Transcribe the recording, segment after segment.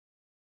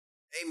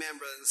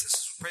Amen, brothers and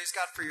sisters. Praise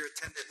God for your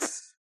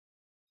attendance.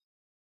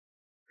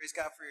 Praise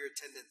God for your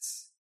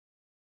attendance.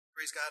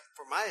 Praise God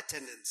for my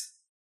attendance.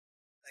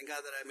 Thank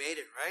God that I made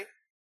it, right?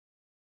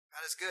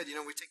 God is good.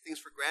 We take things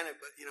for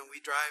granted, but, we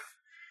drive.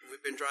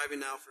 We've been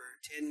driving now for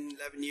 10,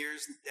 11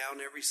 years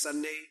down every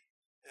Sunday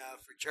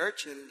for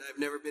church, and I've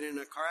never been in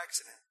a car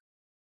accident.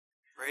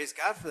 Praise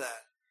God for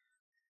that.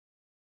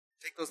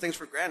 Take those things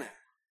for granted.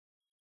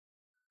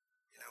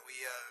 We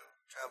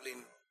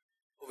traveling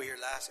over here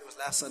it was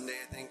last Sunday,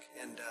 I think,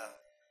 and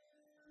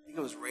I think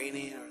it was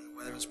raining or the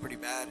weather was pretty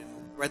bad.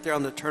 And right there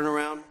on the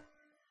turnaround,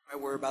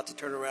 right, we're about to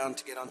turn around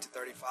to get onto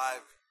 35.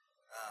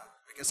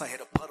 I guess I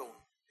hit a puddle,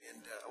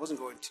 and I wasn't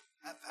going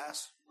that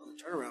fast on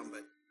the turnaround,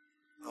 but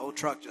the whole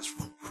truck just,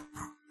 and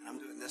I'm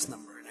doing this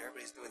number, and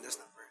everybody's doing this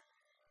number.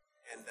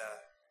 And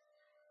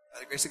by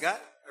the grace of God,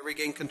 I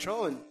regained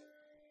control, and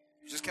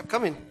it just kept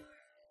coming.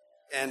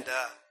 And,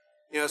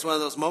 it's one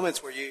of those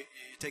moments where you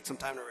take some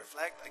time to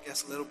reflect, I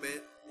guess, a little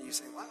bit, and you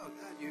say, wow,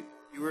 God,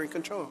 you were in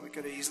control. We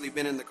could have easily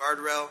been in the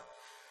guardrail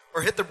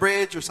or hit the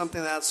bridge or something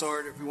of that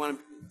sort. If we want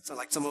to, so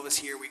like some of us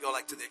here, we go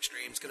like to the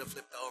extremes, could have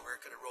flipped over,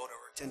 could have rolled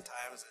over 10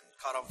 times and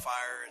caught on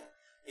fire and,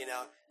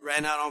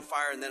 ran out on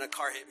fire and then a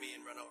car hit me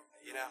and run over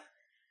me,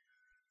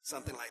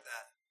 something like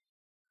that.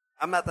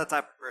 I'm not that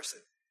type of person,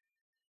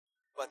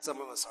 but some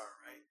of us are,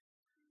 right?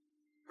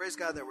 Praise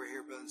God that we're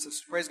here, brothers and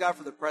sisters. Praise God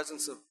for the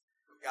presence of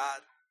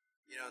God,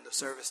 in the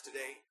service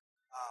today.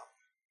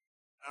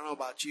 I don't know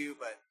about you,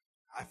 but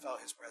I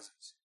felt His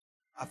presence.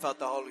 I felt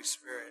the Holy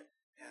Spirit.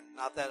 And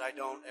not that I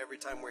don't every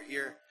time we're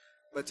here,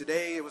 but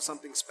today it was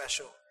something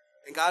special.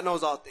 And God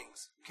knows all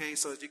things. Okay,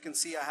 so as you can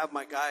see, I have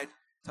my guide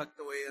tucked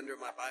away under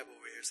my Bible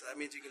over here. So that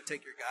means you can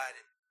take your guide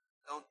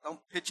and don't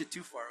pitch it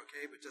too far,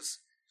 okay? But just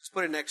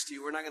put it next to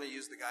you. We're not going to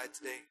use the guide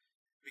today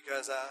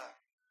because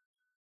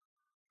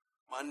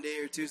Monday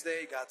or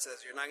Tuesday, God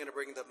says, you're not going to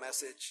bring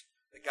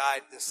the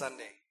guide this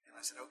Sunday. And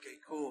I said, okay,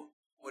 cool.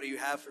 What do you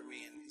have for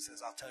me? And He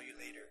says, I'll tell you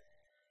later.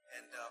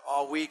 And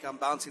all week I'm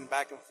bouncing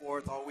back and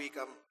forth. All week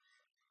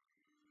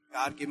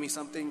God, give me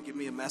something. Give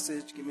me a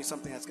message. Give me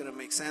something that's going to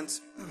make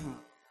sense.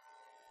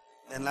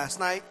 And last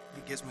night,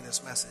 He gives me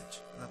this message.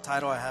 And the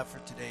title I have for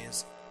today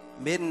is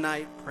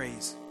Midnight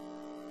Praise.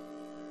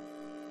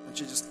 I want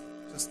you to just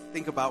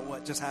think about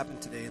what just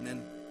happened today. And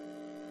then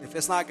if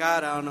it's not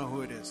God, I don't know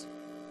who it is.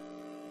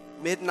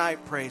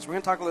 Midnight praise. We're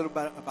going to talk a little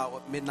bit about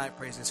what midnight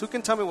praise is. Who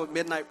can tell me what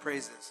midnight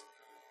praise is?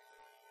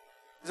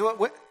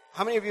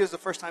 How many of you is the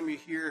first time you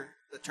hear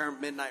the term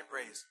midnight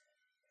praise?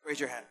 Raise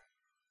your hand.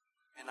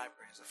 Midnight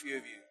praise. A few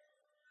of you.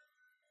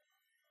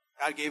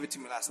 God gave it to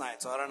me last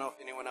night, so I don't know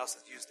if anyone else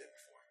has used it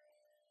before.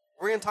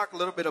 We're going to talk a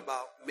little bit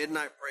about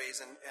midnight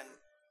praise,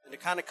 and to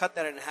kind of cut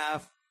that in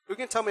half, who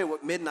can tell me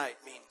what midnight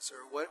means,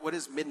 or what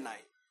is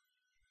midnight?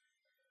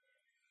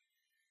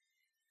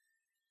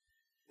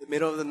 The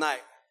middle of the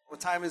night. What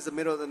time is the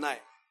middle of the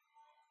night?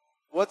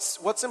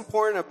 What's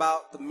important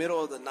about the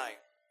middle of the night?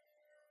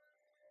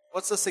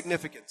 What's the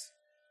significance?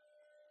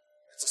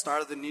 It's the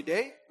start of the new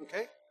day,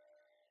 okay?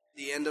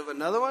 The end of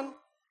another one,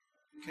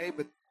 okay?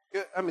 But,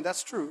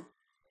 that's true.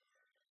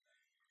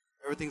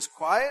 Everything's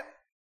quiet,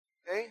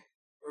 okay?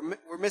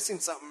 We're missing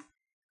something.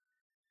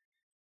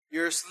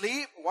 You're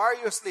asleep. Why are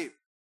you asleep?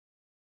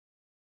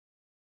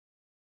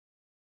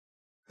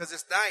 Because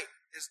it's night.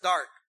 It's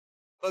dark.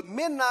 But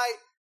midnight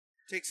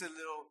takes it a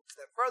little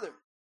step further.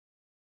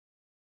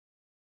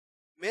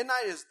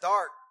 Midnight is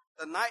dark.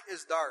 The night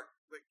is dark.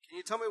 But can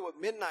you tell me what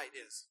midnight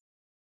is?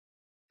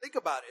 Think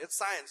about it. It's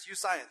science.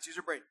 Use science. Use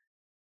your brain.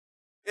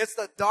 It's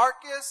the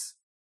darkest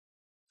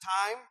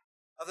time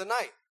of the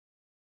night.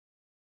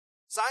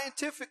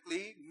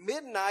 Scientifically,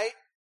 midnight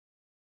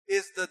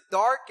is the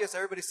darkest.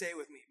 Everybody say it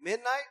with me.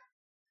 Midnight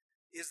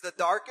is the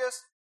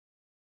darkest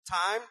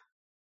time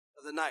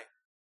of the night.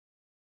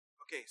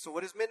 Okay, so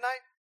what is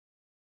midnight?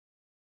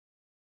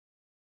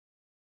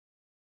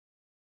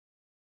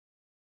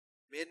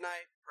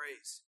 Midnight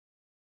praise.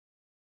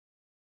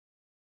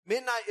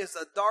 Midnight is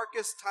the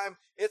darkest time.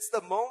 It's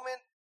the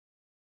moment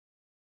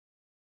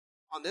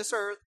on this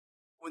earth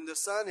when the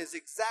sun is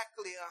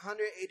exactly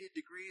 180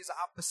 degrees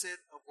opposite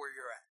of where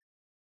you're at.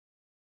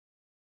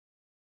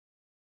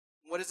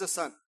 What is the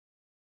sun?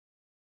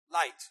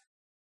 Light.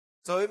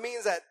 So it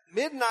means that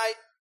midnight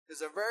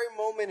is a very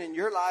moment in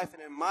your life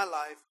and in my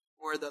life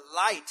where the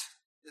light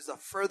is the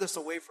furthest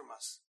away from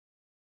us.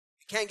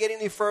 It can't get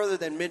any further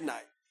than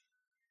midnight.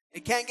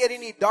 It can't get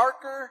any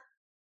darker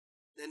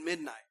than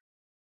midnight.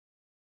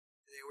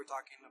 Today we're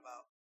talking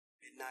about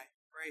midnight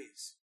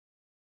praise.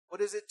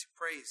 What is it to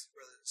praise,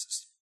 brothers and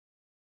sisters?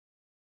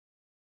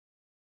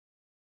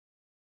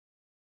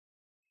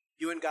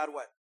 You and God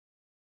what?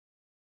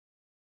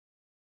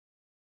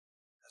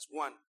 That's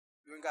one.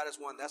 You and God is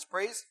one. That's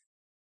praise?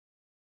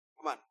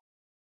 Come on.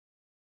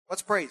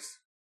 What's praise?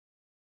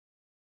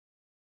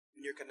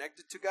 When you're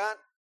connected to God?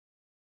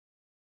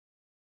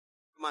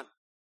 Come on.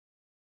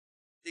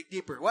 Dig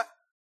deeper. What?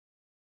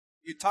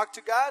 You talk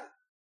to God?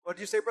 What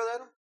did you say, Brother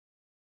Adam?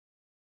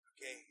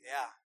 Okay,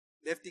 yeah.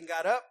 Lifting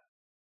God up?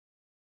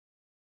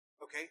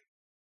 Okay.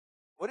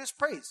 What is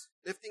praise?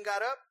 Lifting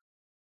God up?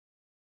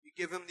 You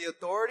give him the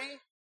authority.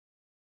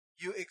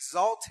 You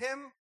exalt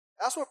him.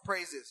 That's what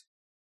praise is.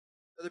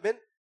 Has it been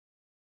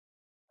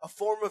a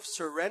form of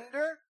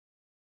surrender?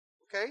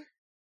 Okay.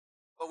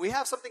 But we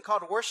have something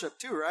called worship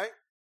too, right?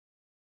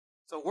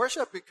 So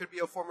worship, it could be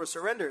a form of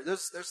surrender.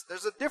 There's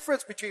a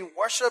difference between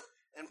worship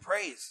and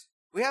praise.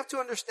 We have to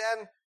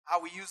understand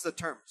how we use the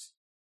terms,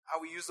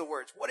 how we use the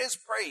words. What is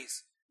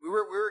praise? We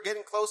were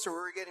getting closer. We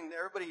were getting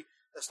everybody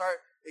to start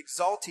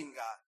exalting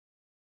God,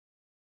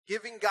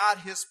 giving God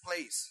his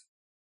place.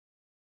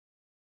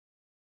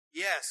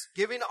 Yes,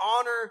 giving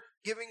honor,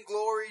 giving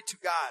glory to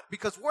God.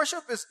 Because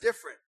worship is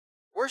different.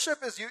 Worship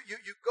is you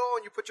go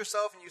and you put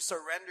yourself and you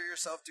surrender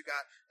yourself to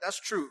God. That's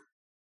true.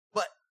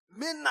 But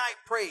midnight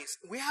praise,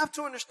 we have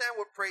to understand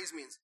what praise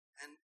means.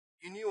 And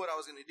you knew what I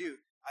was going to do.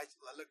 I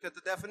looked at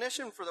the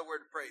definition for the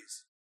word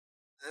praise.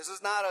 This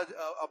is not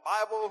a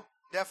Bible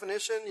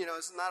definition.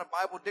 This is not a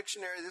Bible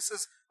dictionary. This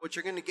is what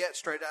you're going to get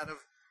straight out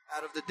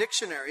of the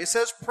dictionary. It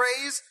says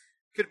praise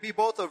could be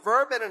both a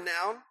verb and a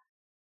noun,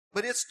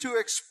 but it's to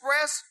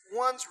express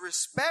one's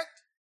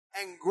respect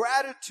and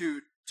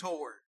gratitude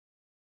toward.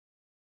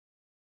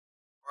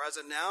 Or as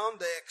a noun,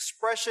 the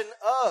expression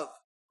of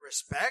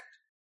respect,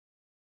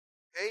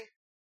 okay,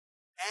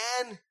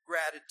 and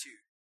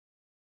gratitude.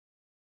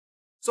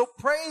 So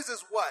praise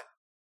is what?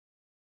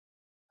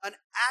 An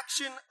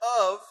action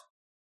of,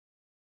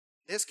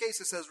 in this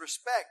case it says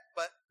respect,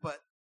 but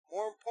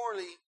more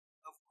importantly,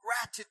 of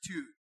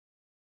gratitude.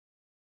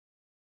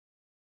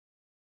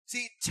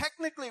 See,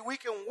 technically we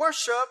can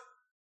worship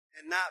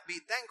and not be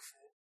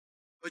thankful,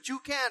 but you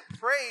can't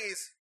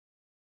praise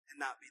and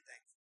not be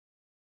thankful.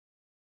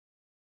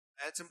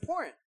 That's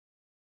important.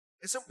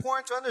 It's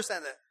important to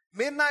understand that.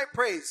 Midnight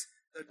praise,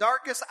 the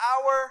darkest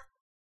hour,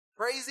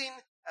 praising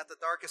at the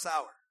darkest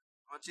hour.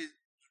 I want you,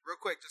 real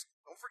quick, just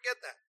don't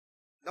forget that.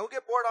 Don't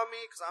get bored on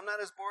me because I'm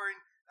not as boring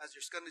as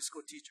your Sunday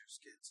school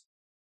teachers, kids.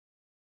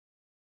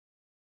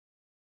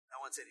 No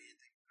one said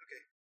anything.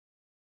 Okay.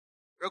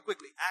 Real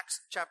quickly,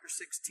 Acts chapter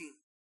 16.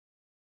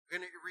 We're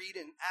going to read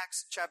in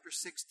Acts chapter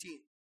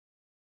 16.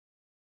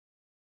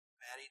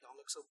 Maddie, don't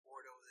look so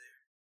bored over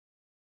there.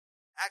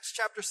 Acts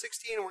chapter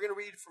 16, and we're going to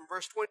read from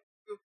verse 22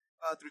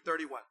 through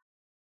 31.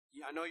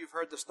 Yeah, I know you've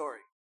heard the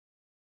story.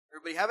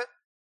 Everybody have it?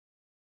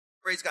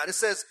 Praise God. It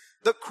says,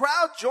 the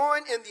crowd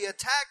joined in the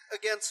attack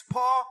against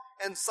Paul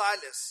and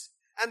Silas,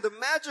 and the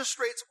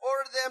magistrates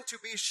ordered them to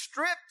be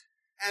stripped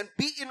and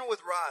beaten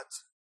with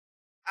rods.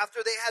 After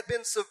they had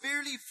been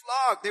severely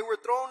flogged, they were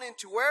thrown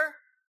into where?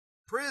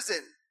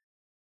 Prison.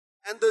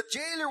 And the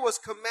jailer was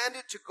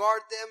commanded to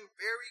guard them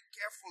very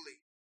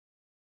carefully.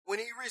 When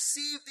he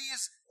received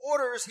these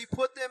orders, he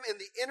put them in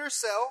the inner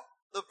cell,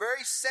 the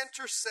very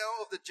center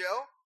cell of the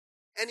jail,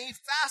 and he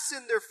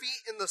fastened their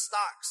feet in the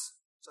stocks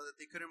so that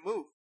they couldn't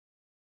move.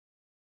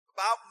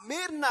 About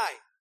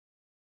midnight,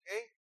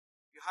 okay,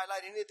 you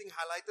highlight anything,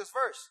 highlight this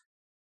verse.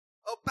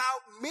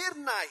 About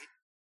midnight,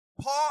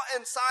 Paul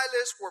and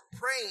Silas were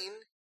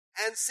praying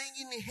and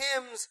singing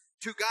hymns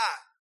to God.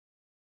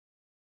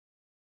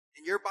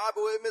 In your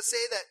Bible, it may say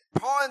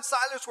that Paul and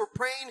Silas were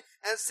praying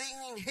and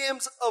singing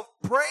hymns of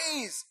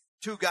praise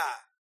to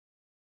God.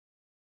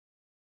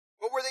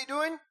 What were they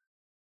doing?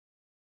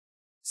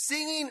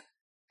 Singing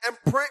and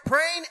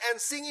praying and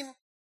singing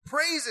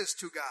praises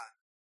to God.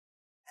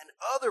 And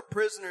other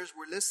prisoners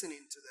were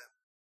listening to them.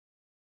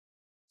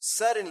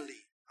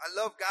 Suddenly, I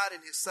love God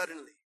in his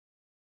suddenly.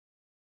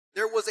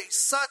 There was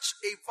such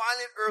a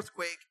violent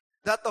earthquake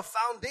that the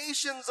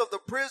foundations of the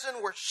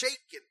prison were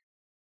shaken.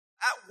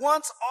 At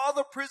once, all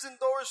the prison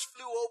doors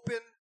flew open,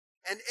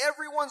 and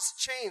everyone's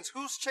chains,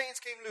 whose chains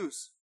came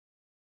loose?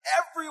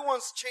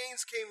 Everyone's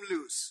chains came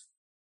loose.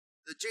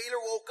 The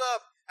jailer woke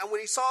up, and when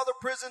he saw the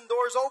prison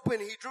doors open,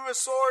 he drew a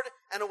sword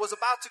and was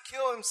about to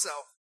kill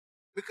himself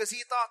because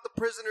he thought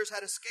the prisoners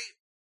had escaped.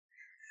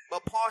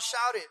 But Paul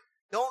shouted,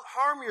 "Don't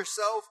harm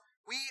yourself.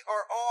 We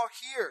are all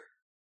here."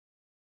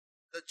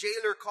 The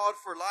jailer called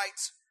for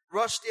lights,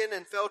 rushed in,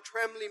 and fell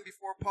trembling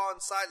before Paul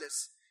and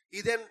Silas.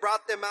 He then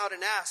brought them out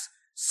and asked,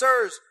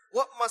 "Sirs,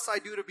 what must I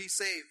do to be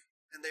saved?"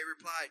 And they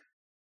replied,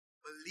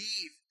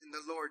 "Believe in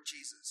the Lord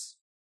Jesus,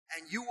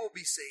 and you will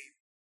be saved,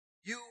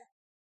 you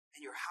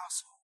and your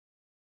household."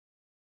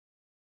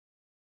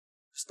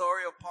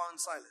 Story of Paul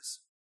and Silas.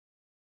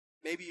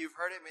 Maybe you've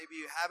heard it, maybe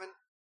you haven't.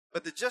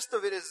 But the gist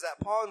of it is that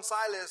Paul and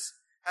Silas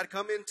had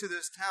come into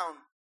this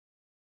town.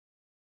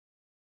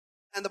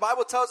 And the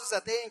Bible tells us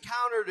that they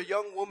encountered a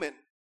young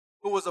woman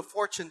who was a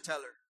fortune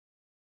teller.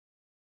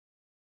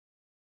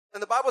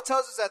 And the Bible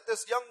tells us that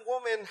this young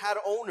woman had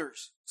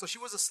owners. So she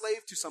was a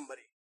slave to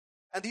somebody.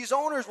 And these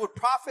owners would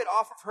profit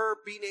off of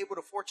her being able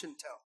to fortune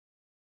tell.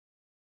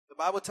 The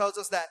Bible tells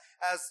us that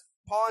as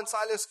Paul and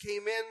Silas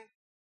came in,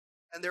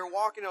 and they're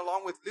walking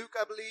along with Luke,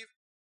 I believe,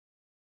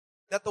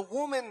 that the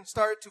woman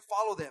started to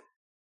follow them.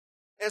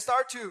 And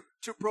started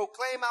to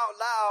proclaim out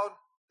loud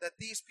that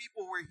these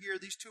people were here,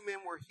 these two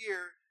men were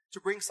here to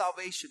bring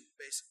salvation,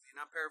 basically,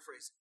 and I'm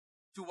paraphrasing,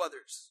 to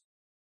others.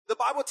 The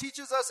Bible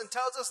teaches us and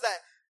tells us that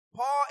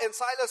Paul and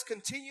Silas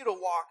continue to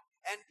walk,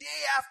 and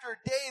day after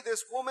day,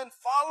 this woman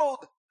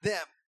followed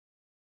them.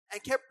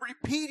 and kept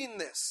repeating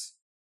this.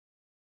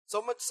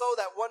 So much so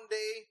that one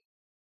day,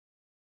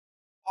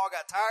 Paul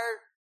got tired.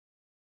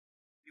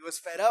 He was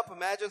fed up.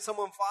 Imagine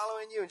someone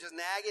following you and just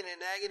nagging and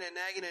nagging and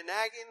nagging and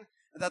nagging.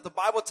 And that the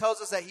Bible tells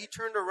us that he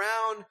turned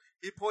around,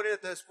 he pointed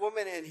at this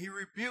woman, and he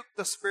rebuked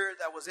the spirit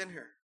that was in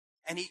her.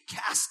 And he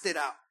cast it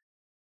out.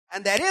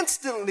 And that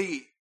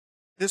instantly,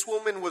 this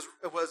woman was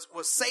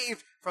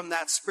saved from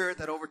that spirit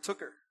that overtook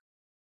her.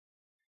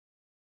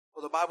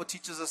 Well, the Bible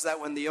teaches us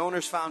that when the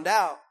owners found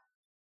out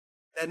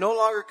that no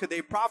longer could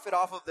they profit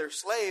off of their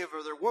slave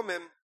or their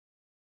woman,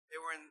 they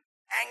were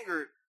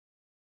angered.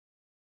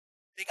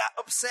 They got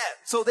upset.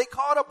 So they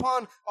called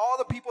upon all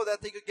the people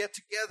that they could get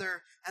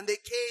together, and they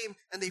came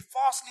and they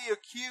falsely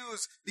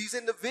accused these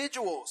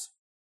individuals,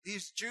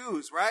 these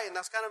Jews, right? And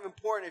that's kind of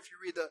important if you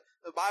read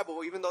the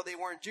Bible, even though they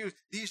weren't Jews.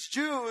 These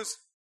Jews,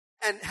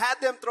 and had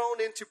them thrown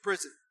into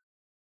prison.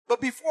 But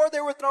before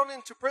they were thrown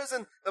into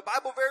prison, the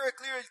Bible very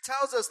clearly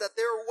tells us that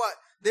they were what?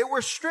 They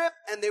were stripped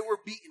and they were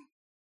beaten.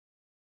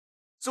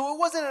 So it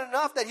wasn't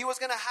enough that he was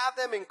going to have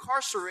them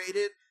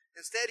incarcerated.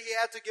 Instead, he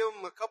had to give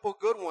them a couple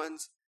good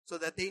ones so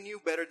that they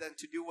knew better than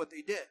to do what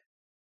they did.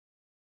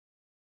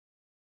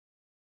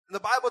 And the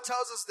Bible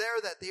tells us there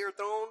that they are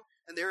thrown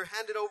and they're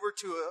handed over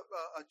to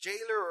a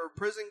jailer or a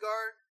prison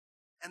guard.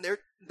 And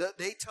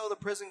they tell the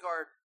prison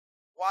guard,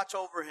 watch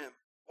over him.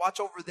 Watch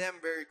over them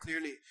very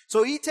clearly.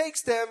 So he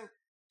takes them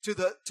to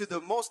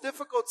the most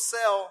difficult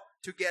cell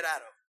to get out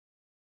of.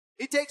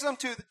 He takes them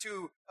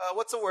to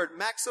what's the word?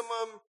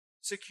 Maximum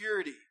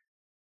security.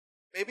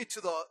 Maybe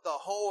to the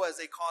hole, as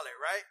they call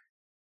it, right?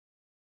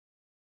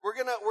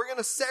 We're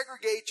gonna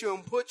segregate you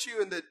and put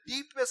you in the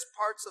deepest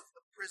parts of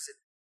the prison,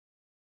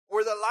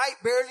 where the light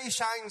barely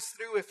shines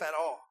through, if at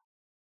all.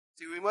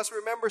 See, we must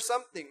remember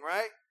something,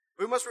 right?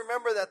 We must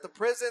remember that the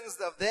prisons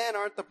of then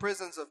aren't the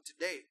prisons of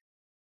today.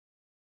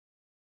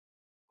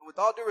 With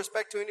all due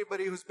respect to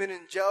anybody who's been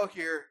in jail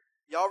here,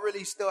 y'all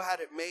really still had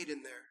it made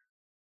in there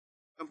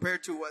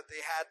compared to what they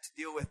had to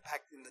deal with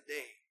back in the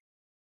day.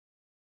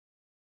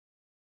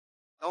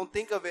 Don't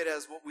think of it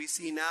as what we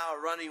see now,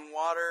 running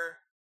water.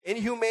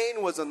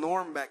 Inhumane was a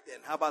norm back then.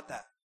 How about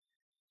that?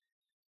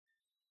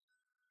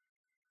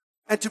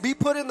 And to be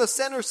put in the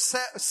center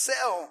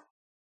cell,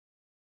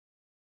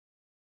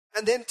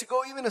 and then to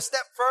go even a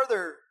step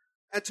further,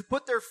 and to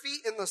put their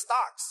feet in the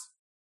stocks.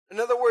 In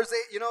other words,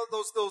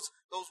 those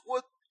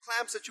wood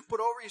clamps that you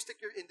put over,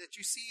 that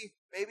you see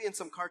maybe in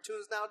some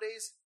cartoons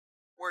nowadays,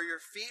 where your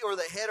feet or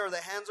the head or the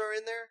hands are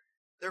in there.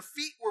 Their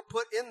feet were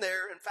put in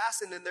there and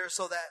fastened in there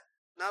so that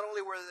not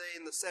only were they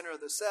in the center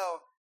of the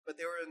cell, but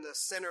they were in the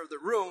center of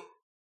the room,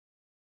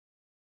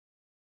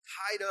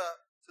 tied up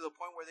to the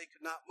point where they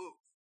could not move.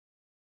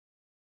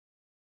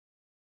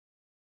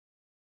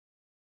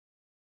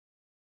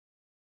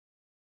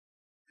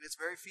 And it's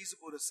very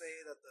feasible to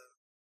say that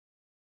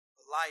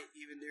the light,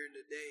 even during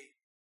the day,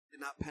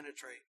 did not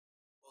penetrate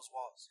those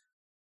walls.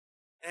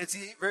 And it's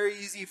very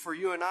easy for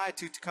you and I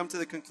to come to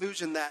the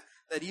conclusion that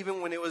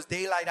even when it was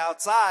daylight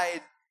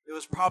outside, it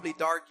was probably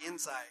dark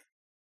inside.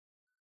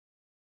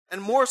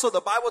 And more so,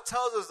 the Bible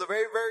tells us, the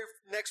very, very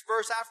next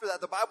verse after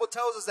that, the Bible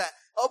tells us that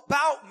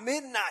about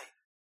midnight,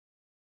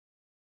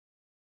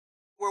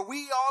 where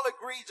we all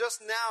agree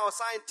just now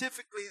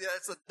scientifically that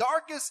it's the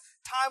darkest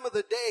time of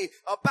the day,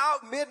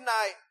 about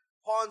midnight,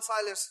 Paul and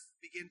Silas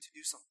begin to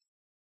do something.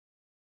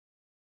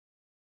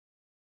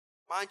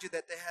 Mind you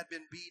that they had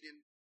been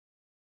beaten.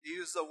 They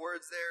use the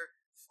words there,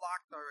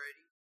 flogged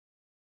already.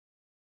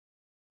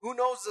 Who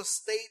knows the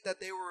state that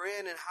they were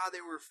in and how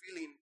they were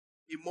feeling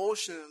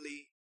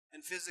emotionally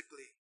and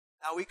physically.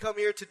 Now we come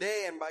here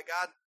today, and by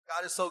God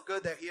is so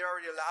good that He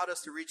already allowed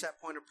us to reach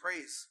that point of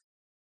praise.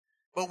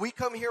 But we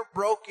come here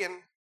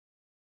broken.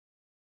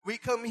 We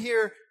come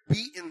here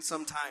beaten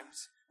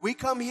sometimes. We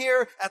come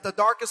here at the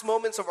darkest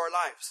moments of our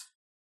lives.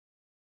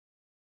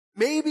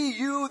 Maybe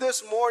you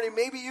this morning,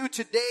 maybe you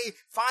today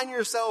find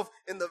yourself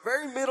in the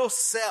very middle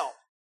cell.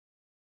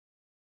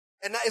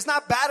 And it's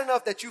not bad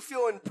enough that you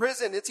feel in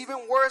prison. It's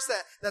even worse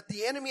that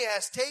the enemy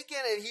has taken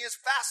and he is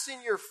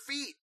fastening your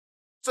feet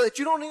so that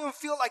you don't even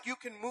feel like you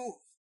can move.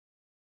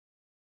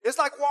 It's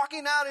like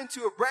walking out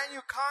into a brand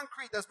new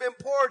concrete that's been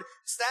poured,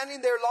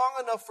 standing there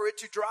long enough for it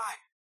to dry.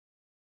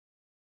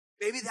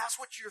 Maybe that's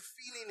what you're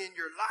feeling in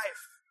your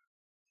life.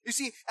 You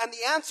see, and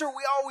the answer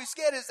we always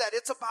get is that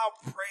it's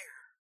about prayer.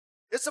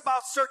 It's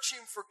about searching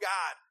for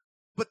God.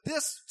 But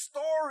this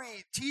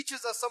story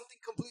teaches us something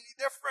completely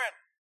different.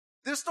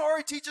 This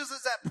story teaches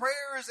us that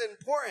prayer is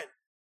important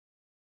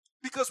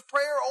because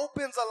prayer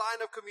opens a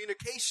line of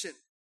communication.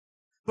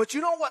 But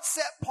you know what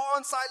set Paul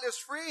and Silas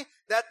free?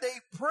 That they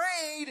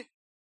prayed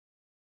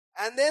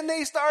and then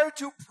they started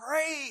to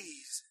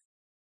praise.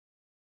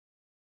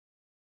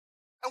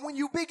 And when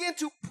you begin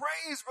to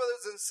praise,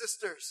 brothers and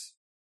sisters,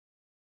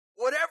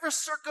 whatever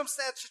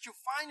circumstance that you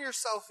find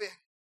yourself in,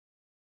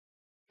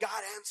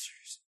 God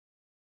answers.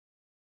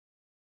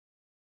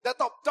 That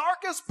the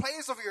darkest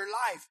place of your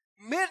life,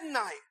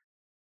 midnight,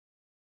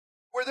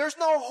 where there's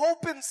no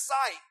hope in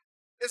sight,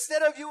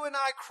 Instead of you and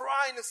I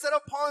crying, instead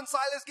of Paul and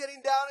Silas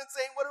getting down and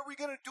saying, what are we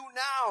going to do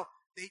now?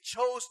 They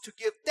chose to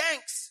give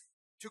thanks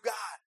to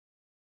God.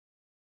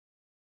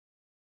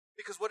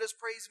 Because what does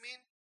praise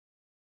mean?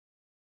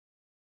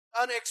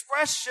 An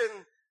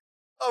expression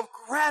of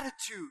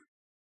gratitude.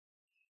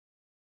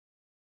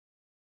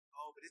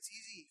 Oh, but it's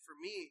easy for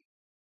me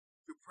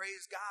to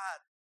praise God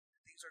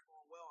when things are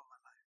going well in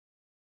my life.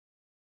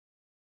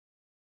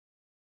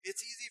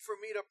 It's easy for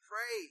me to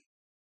pray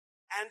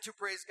and to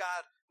praise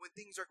God when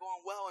things are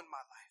going well in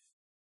my life.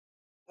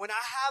 When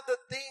I have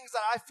the things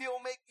that I feel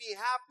make me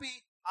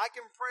happy, I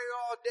can pray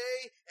all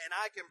day and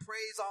I can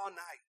praise all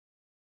night.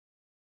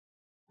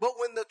 But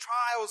when the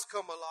trials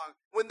come along,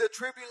 when the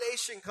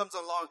tribulation comes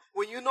along,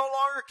 when you no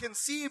longer can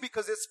see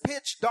because it's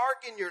pitch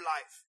dark in your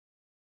life,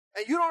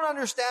 and you don't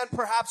understand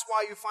perhaps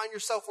why you find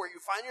yourself where you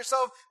find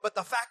yourself, but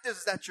the fact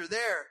is that you're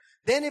there,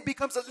 then it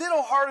becomes a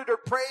little harder to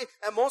pray,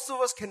 and most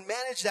of us can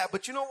manage that.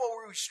 But you know what,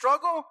 where we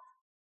struggle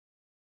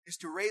is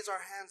to raise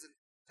our hands and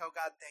tell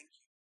God, thank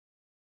you.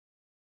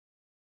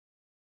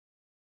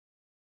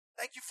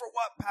 Thank you for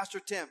what, Pastor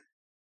Tim?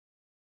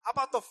 How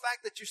about the fact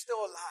that you're still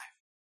alive?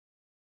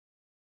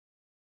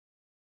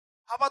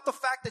 How about the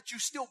fact that you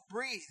still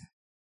breathe?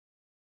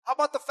 How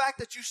about the fact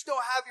that you still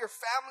have your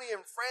family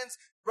and friends,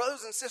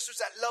 brothers and sisters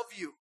that love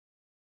you?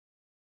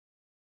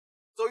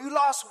 So you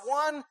lost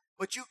one,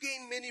 but you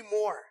gained many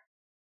more.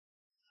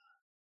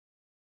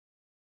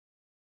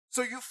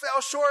 So you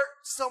fell short,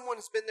 someone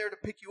has been there to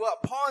pick you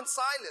up. Paul and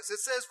Silas, it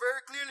says very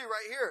clearly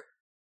right here.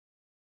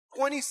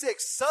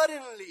 26,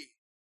 suddenly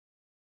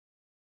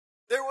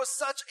there was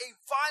such a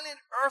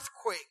violent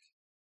earthquake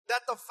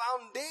that the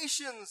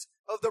foundations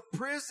of the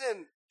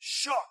prison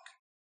shook.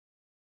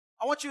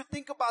 I want you to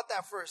think about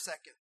that for a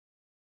second.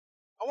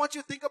 I want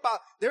you to think about,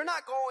 they're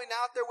not going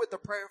out there with the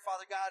prayer,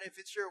 Father God, if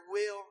it's your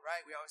will,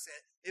 right? We always say,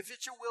 if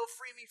it's your will,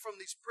 free me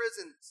from these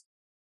prisons.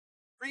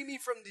 Free me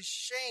from these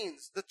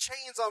chains, the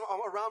chains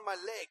around my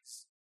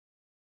legs.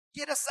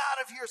 Get us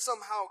out of here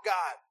somehow,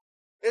 God.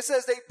 It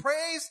says they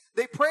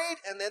prayed,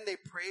 and then they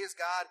praised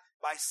God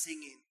by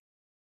singing.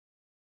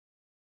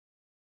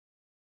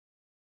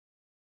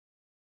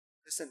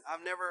 Listen,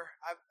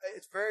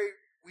 it's very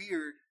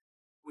weird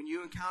when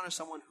you encounter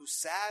someone who's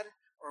sad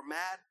or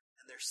mad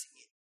and they're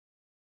singing.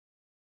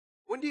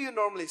 When do you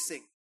normally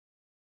sing?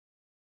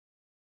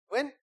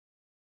 When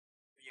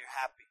you're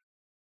happy.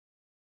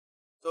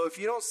 So if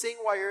you don't sing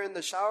while you're in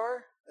the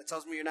shower, that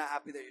tells me you're not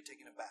happy that you're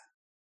taking a bath.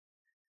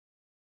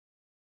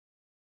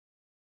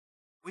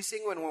 We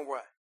sing when we're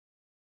what?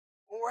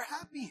 When we're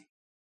happy.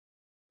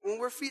 When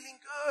we're feeling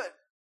good.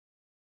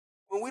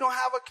 When we don't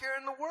have a care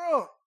in the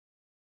world.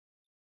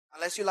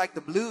 Unless you like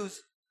the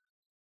blues.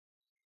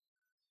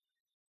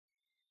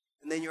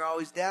 And then you're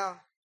always down.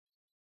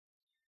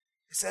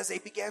 It says they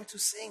began to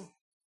sing.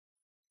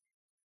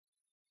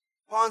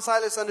 Paul and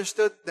Silas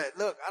understood that,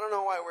 look, I don't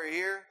know why we're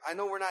here. I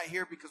know we're not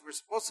here because we're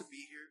supposed to be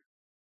here.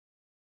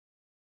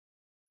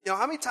 You know,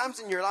 how many times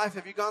in your life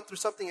have you gone through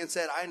something and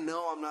said, I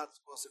know I'm not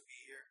supposed to be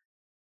here?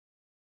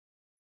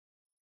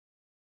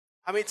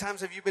 How many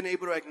times have you been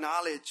able to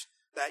acknowledge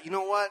that, you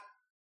know what?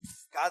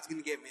 God's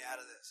going to get me out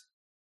of this.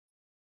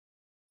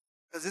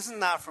 Because this is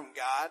not from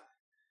God.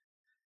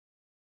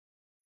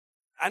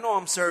 I know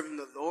I'm serving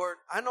the Lord.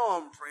 I know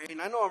I'm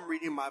praying. I know I'm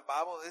reading my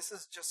Bible. This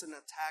is just an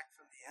attack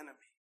from the enemy.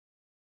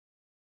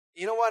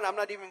 You know what? I'm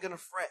not even going to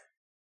fret.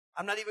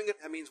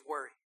 That means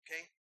worry,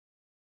 okay?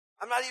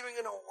 I'm not even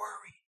going to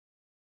worry.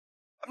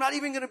 I'm not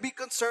even going to be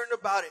concerned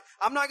about it.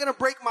 I'm not going to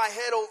break my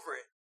head over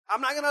it. I'm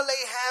not going to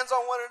lay hands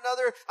on one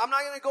another. I'm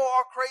not going to go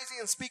all crazy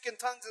and speak in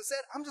tongues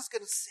instead. I'm just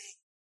going to sing.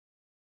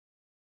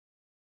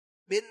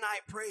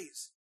 Midnight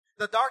praise.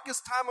 The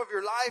darkest time of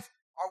your life,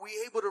 are we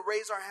able to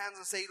raise our hands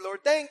and say,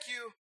 Lord, thank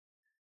you.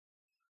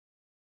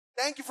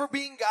 Thank you for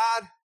being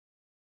God.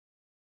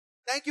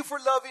 Thank you for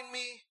loving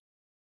me.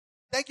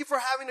 Thank you for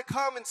having to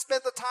come and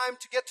spend the time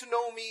to get to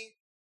know me.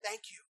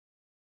 Thank you.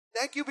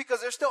 Thank you because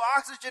there's still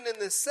oxygen in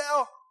this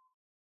cell.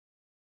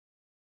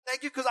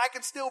 Thank you because I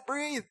can still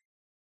breathe.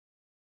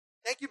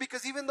 Thank you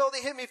because even though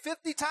they hit me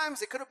 50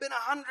 times, it could have been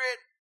 100.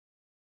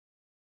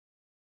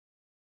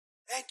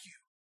 Thank you.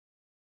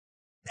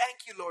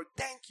 Thank you, Lord.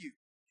 Thank you.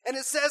 And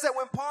it says that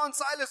when Paul and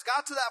Silas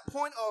got to that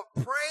point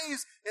of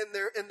praise in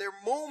their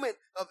moment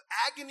of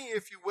agony,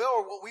 if you will,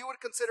 or what we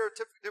would consider a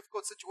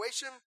difficult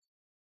situation,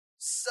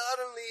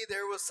 suddenly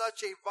there was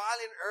such a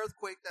violent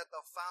earthquake that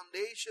the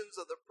foundations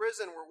of the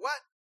prison were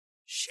what?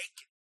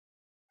 Shaken.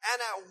 And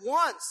at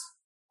once,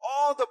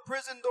 all the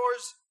prison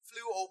doors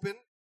flew open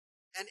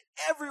and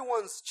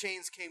everyone's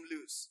chains came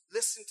loose.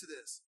 Listen to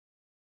this.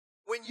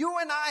 When you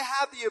and I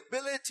have the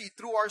ability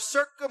through our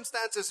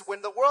circumstances,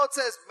 when the world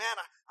says,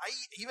 man,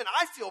 even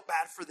I feel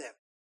bad for them.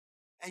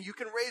 And you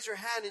can raise your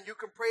hand and you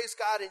can praise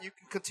God and you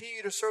can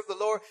continue to serve the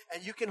Lord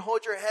and you can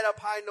hold your head up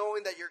high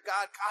knowing that your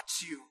God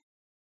got you.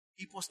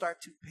 People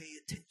start to pay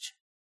attention.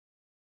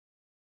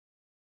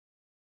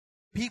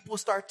 People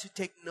start to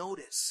take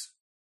notice.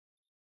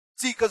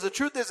 See, because the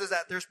truth is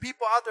that there's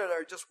people out there that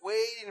are just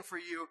waiting for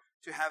you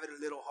to have it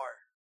a little hard.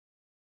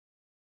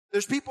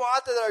 There's people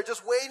out there that are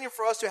just waiting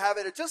for us to have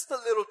it just a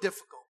little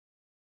difficult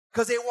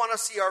because they want to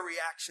see our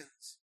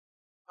reactions.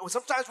 And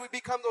sometimes we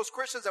become those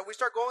Christians that we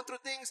start going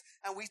through things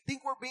and we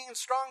think we're being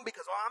strong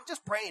because, oh, I'm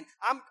just praying.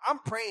 I'm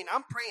praying.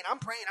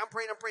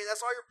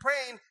 That's all you're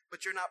praying,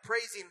 but you're not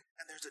praising,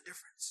 and there's a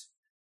difference.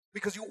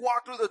 Because you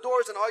walk through the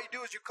doors and all you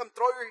do is you come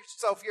throw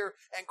yourself here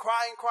and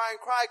cry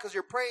because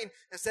you're praying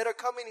instead of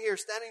coming here,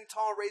 standing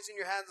tall, raising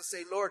your hands and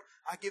say, Lord,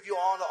 I give you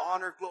all the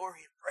honor,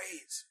 glory, and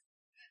praise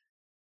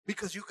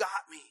because you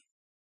got me.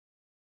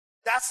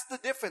 That's the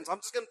difference. I'm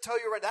just going to tell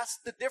you right, that's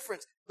the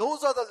difference.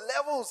 Those are the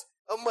levels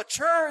of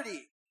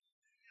maturity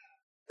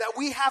that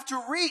we have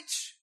to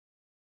reach.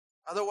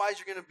 Otherwise,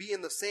 you're going to be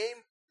in the same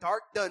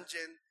dark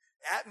dungeon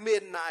at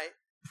midnight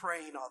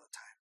praying all the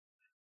time.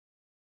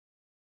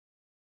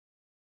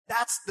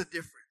 That's the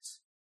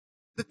difference.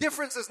 The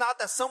difference is not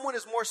that someone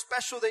is more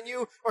special than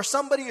you or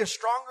somebody is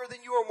stronger than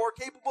you or more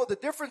capable. The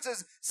difference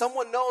is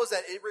someone knows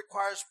that it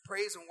requires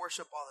praise and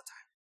worship all the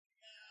time.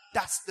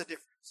 That's the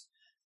difference.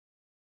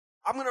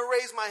 I'm going to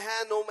raise my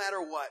hand no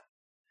matter what.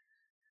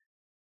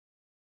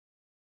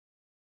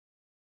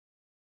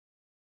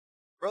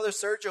 Brother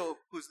Sergio,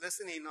 who's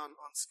listening on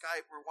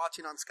Skype, we're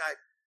watching on Skype,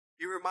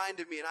 he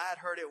reminded me, and I had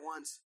heard it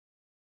once.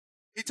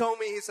 He told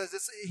me, he says,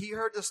 he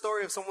heard the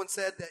story of someone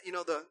said that,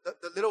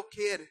 the little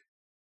kid,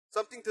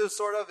 something to the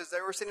sort of, is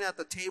they were sitting at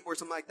the table or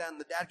something like that, and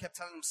the dad kept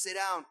telling him, sit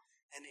down,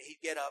 and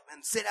he'd get up,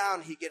 and sit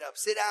down, he'd get up,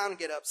 sit down,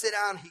 get up, sit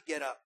down, he'd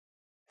get up.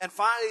 And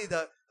finally,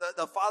 the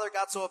father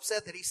got so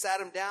upset that he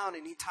sat him down,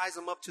 and he ties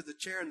him up to the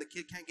chair, and the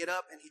kid can't get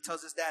up, and he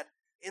tells his dad,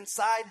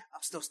 inside,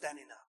 I'm still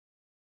standing up.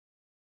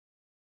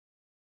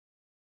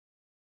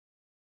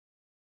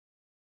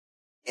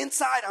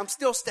 Inside, I'm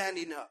still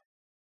standing up.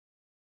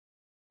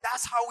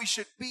 That's how we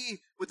should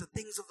be with the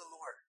things of the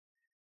Lord.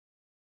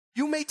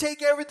 You may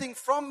take everything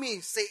from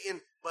me,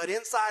 Satan, but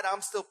inside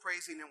I'm still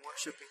praising and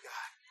worshiping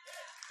God.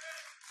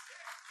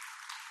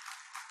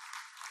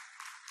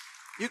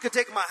 You could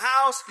take my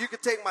house, you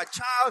could take my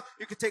child,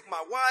 you could take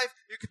my wife,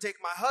 you could take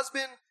my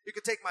husband, you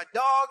could take my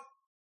dog.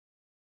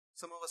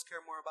 Some of us care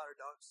more about our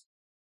dogs.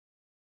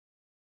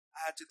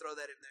 I had to throw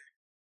that in there.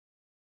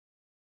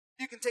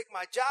 You can take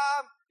my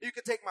job, you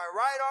can take my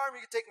right arm,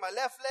 you can take my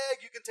left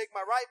leg, you can take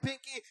my right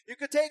pinky, you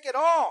can take it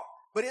all.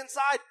 But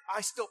inside,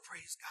 I still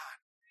praise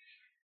God.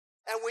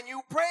 And when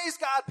you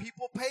praise God,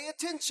 people pay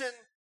attention.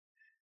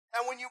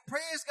 And when you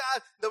praise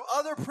God, the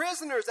other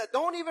prisoners that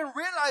don't even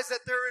realize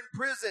that they're in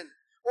prison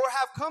or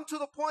have come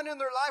to the point in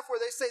their life where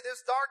they say,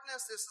 this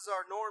darkness, this is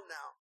our norm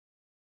now.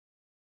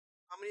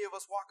 How many of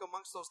us walk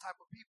amongst those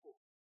type of people?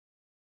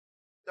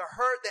 The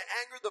hurt, the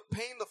anger, the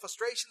pain, the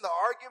frustration, the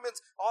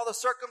arguments, all the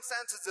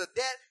circumstances, the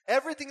debt,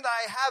 everything that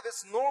I have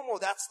is normal.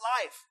 That's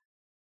life.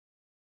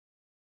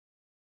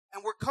 And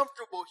we're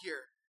comfortable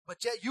here.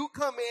 But yet you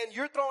come in,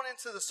 you're thrown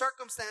into the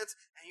circumstance,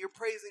 and you're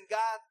praising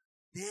God,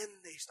 then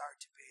they start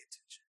to pay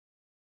attention.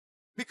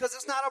 Because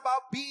it's not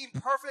about being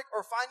perfect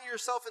or finding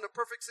yourself in a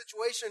perfect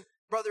situation,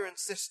 brother and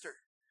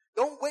sister.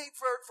 Don't wait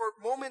for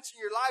moments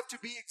in your life to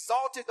be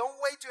exalted.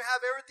 Don't wait to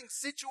have everything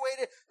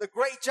situated, the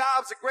great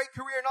jobs, the great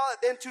career and all that,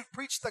 then to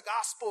preach the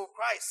gospel of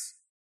Christ.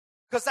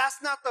 Because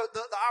that's not the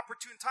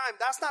opportune time.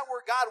 That's not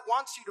where God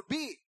wants you to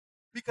be.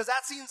 Because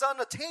that seems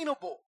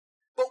unattainable.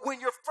 But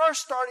when you're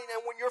first starting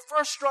and when you're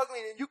first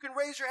struggling and you can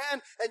raise your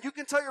hand and you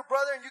can tell your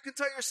brother and you can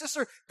tell your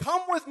sister,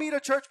 come with me to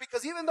church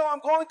because even though I'm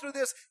going through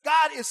this,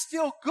 God is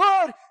still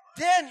good,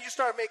 then you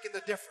start making the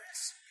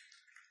difference.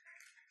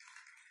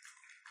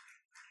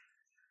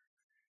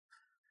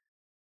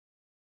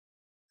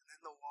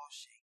 The wall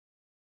shake.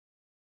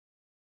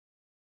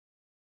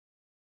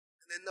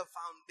 And then the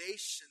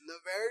foundation, the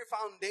very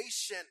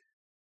foundation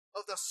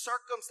of the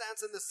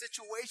circumstance and the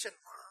situation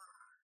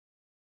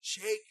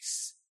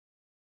shakes.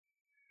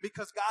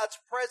 Because God's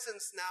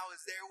presence now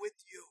is there with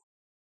you.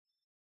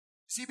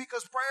 See,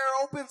 because prayer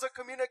opens a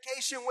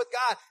communication with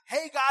God.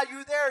 Hey, God,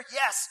 you there?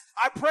 Yes,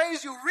 I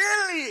praise you.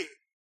 Really?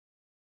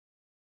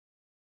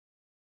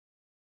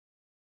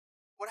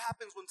 What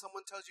happens when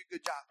someone tells you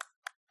good job?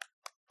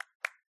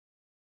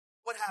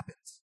 What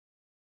happens?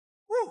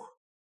 Woo!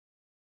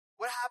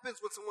 What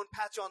happens when someone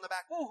pats you on the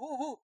back? Woo, woo,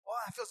 woo. Oh,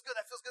 that feels good,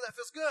 that feels good, that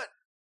feels good.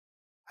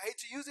 I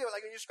hate to use it,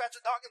 like when you scratch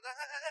a dog.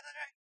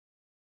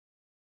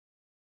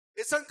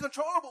 It's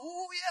uncontrollable.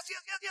 Ooh, yes,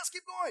 yes, yes, yes,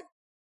 keep going.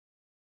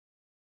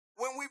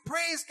 When we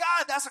praise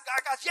God, that's what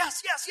God goes,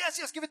 yes, yes, yes,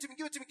 yes, give it to me,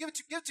 give it to me, give it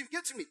to me, give it to me,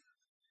 give it to me.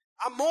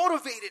 I'm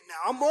motivated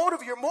now.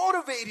 You're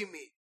motivating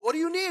me. What do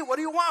you need? What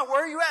do you want?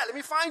 Where are you at? Let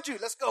me find you.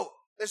 Let's go.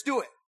 Let's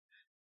do it.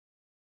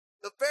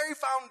 The very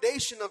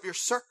foundation of your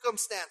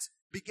circumstance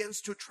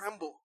begins to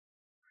tremble.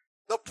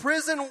 The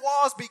prison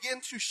walls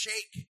begin to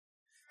shake.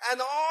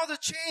 And all the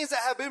chains that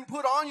have been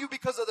put on you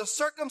because of the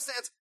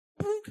circumstance.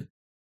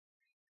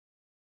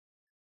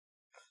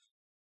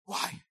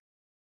 Why?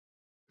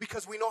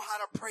 Because we know how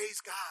to praise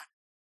God.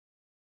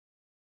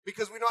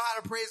 Because we know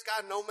how to praise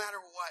God no matter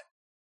what.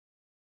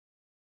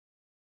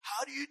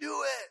 How do you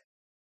do it?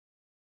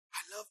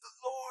 I love the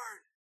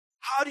Lord.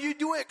 How do you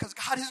do it? Because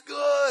God is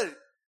good.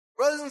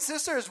 Brothers and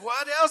sisters,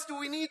 what else do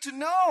we need to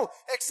know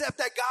except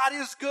that God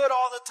is good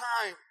all the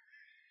time?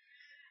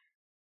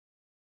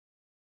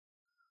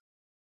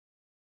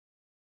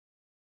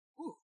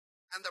 Ooh.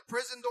 And the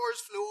prison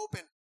doors flew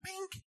open.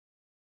 Pink.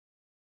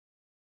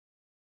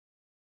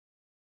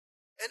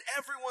 And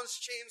everyone's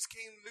chains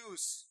came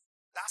loose.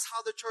 That's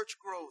how the church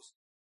grows.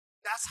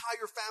 That's how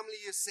your family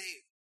is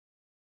saved.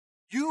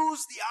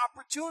 Use the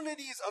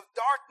opportunities of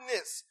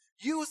darkness.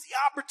 Use the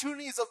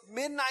opportunities of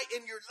midnight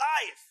in your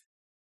life.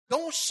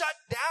 Don't shut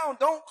down.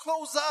 Don't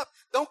close up.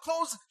 Don't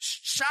close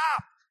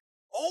shop.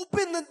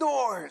 Open the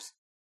doors.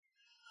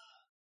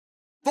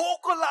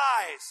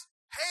 Vocalize.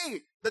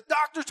 Hey, the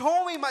doctor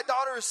told me my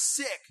daughter is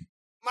sick.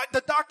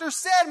 The doctor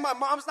said my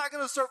mom's not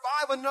going to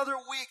survive another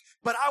week,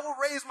 but I will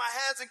raise my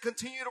hands and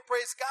continue to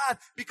praise God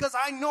because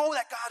I know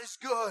that God is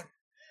good.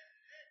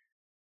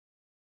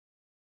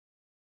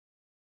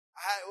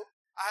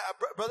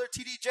 Brother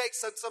T.D.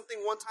 Jakes said something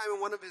one time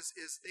in one of his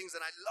things,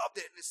 and I loved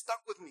it, and it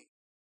stuck with me.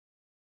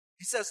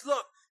 He says,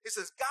 look,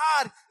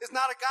 God is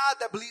not a God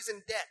that believes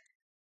in debt.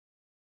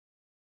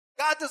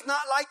 God does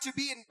not like to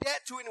be in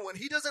debt to anyone.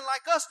 He doesn't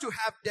like us to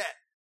have debt.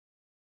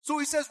 So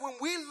he says, when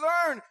we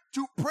learn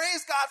to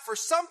praise God for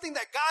something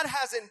that God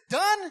hasn't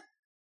done,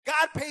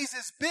 God pays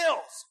his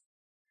bills.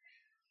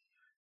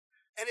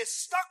 And it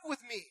stuck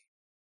with me.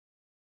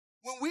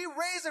 When we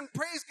raise and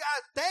praise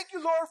God, thank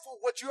you, Lord, for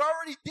what you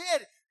already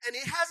did, and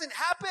it hasn't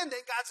happened,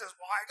 then God says,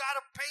 well, I got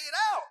to pay it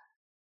out.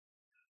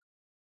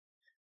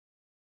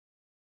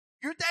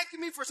 You're thanking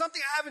me for something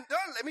I haven't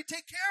done. Let me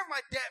take care of my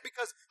debt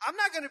because I'm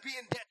not going to be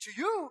in debt to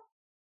you.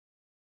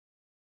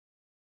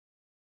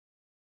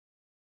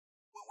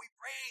 When we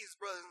praise,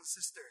 brothers and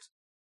sisters,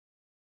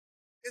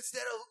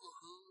 instead of,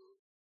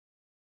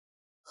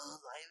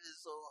 life is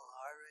so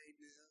hard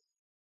right now.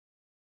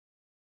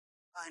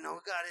 I know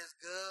God is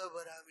good,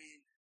 but I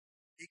mean,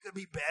 he could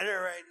be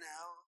better right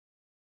now.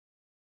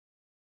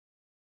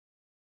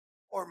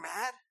 Or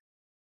mad.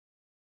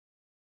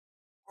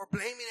 Or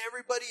blaming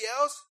everybody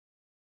else.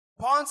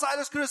 Paul and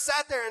Silas could have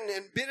sat there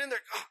and been in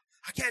there,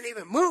 I can't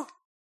even move.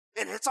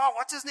 And it's all,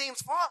 what's his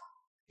name's fault?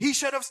 He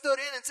should have stood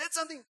in and said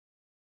something.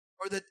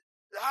 Or that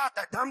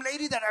dumb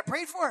lady that I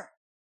prayed for.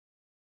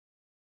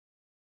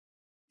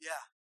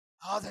 Yeah.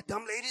 Oh, that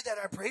dumb lady that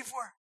I prayed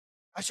for.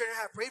 I shouldn't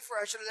have prayed for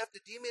her. I should have left the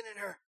demon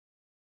in her.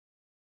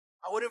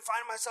 I wouldn't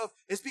find myself.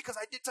 It's because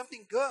I did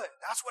something good.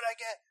 That's what I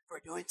get for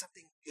doing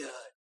something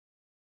good.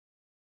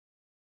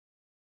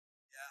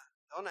 Yeah,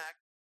 don't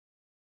act.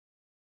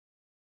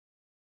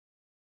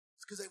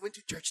 It's because I went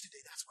to church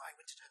today. That's why I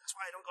went to church. That's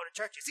why I don't go to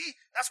church. You see,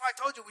 that's why I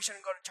told you we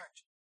shouldn't go to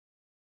church.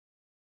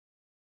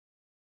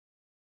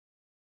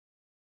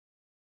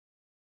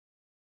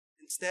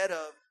 Instead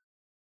of,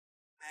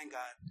 man,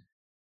 God,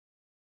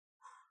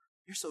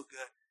 you're so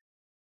good.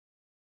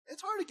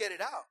 It's hard to get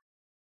it out.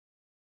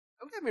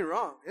 Don't get me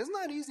wrong. It's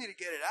not easy to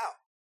get it out.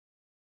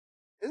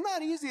 It's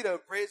not easy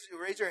to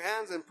raise your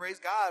hands and praise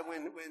God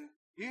when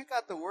you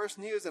got the worst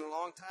news in a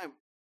long time.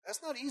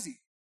 That's not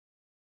easy.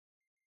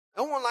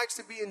 No one likes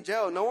to be in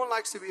jail. No one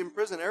likes to be in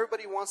prison.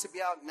 Everybody wants to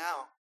be out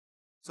now.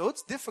 So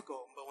it's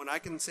difficult. But when I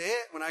can say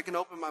it, when I can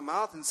open my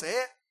mouth and say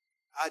it,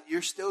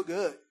 you're still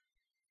good.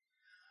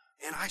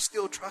 And I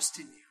still trust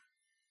in you.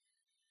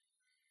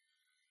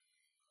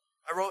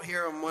 I wrote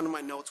here on one of my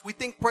notes, we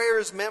think prayer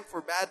is meant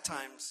for bad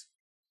times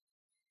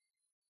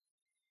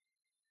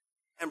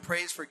and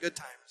praise for good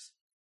times.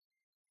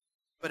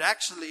 But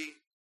actually,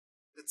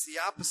 it's the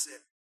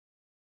opposite.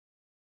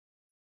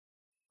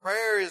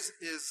 Prayer is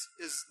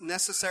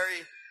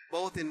necessary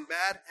both in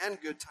bad and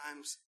good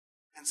times,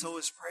 and so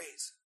is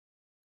praise.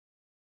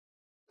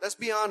 Let's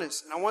be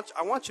honest, and I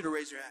want you to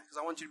raise your hand because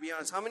I want you to be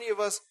honest. How many of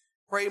us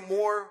pray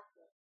more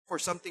for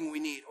something we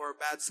need or a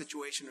bad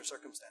situation or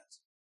circumstance?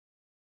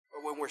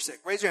 Or when we're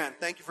sick? Raise your hand.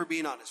 Thank you for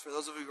being honest. For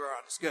those of you who are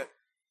honest. Good.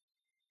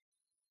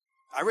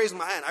 I raised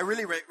my hand. I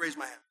really raised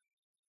my hand.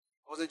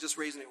 I wasn't just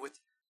raising it with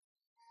you.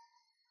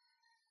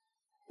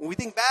 When we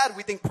think bad,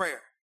 we think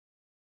prayer.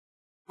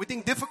 We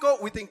think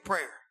difficult, we think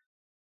prayer.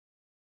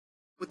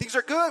 When things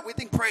are good, we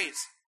think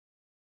praise.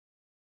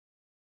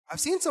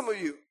 I've seen some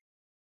of you.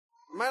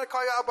 I might not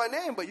call you out by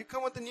name, but you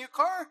come with a new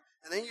car,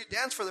 and then you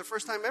dance for the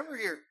first time ever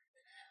here.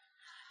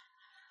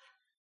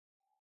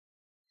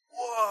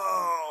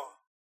 Whoa.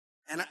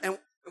 And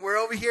we're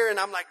over here, and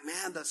I'm like,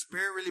 man, the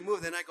Spirit really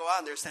moved. Then I go out,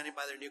 and they're standing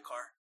by their new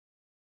car.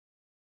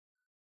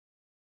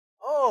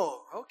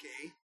 Oh,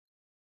 okay.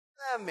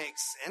 That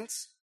makes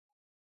sense.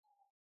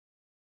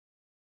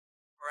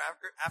 Or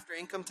after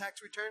income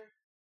tax return,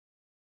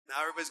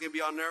 now everybody's going to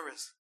be all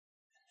nervous.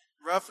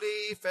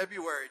 Roughly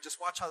February,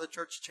 just watch how the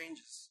church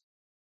changes.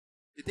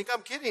 You think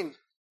I'm kidding? You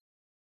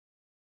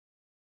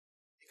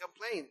think I'm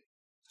playing?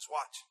 Just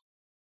watch.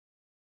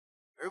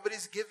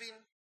 Everybody's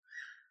giving.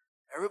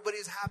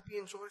 Everybody's happy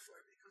and joyful.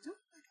 Everybody goes,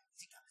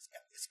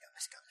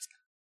 let's go.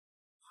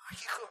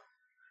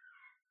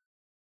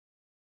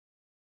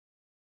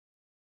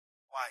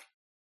 Why?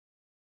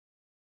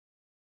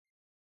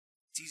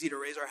 It's easy to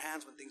raise our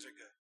hands when things are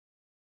good.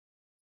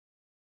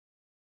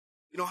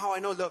 You know how I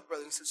know love,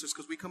 brothers and sisters?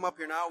 Because we come up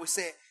here and I always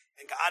say it.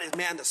 And God is,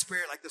 man, the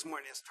Spirit, like this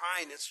morning, is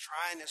trying.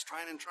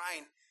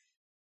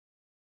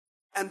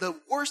 And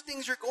the worse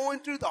things you're going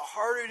through, the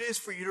harder it is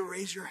for you to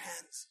raise your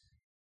hands.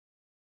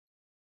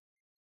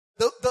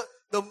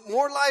 The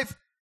more life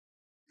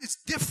is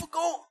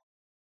difficult,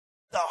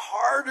 the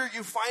harder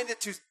you find it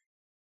to.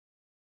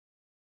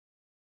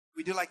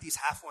 We do like these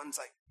half ones,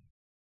 like,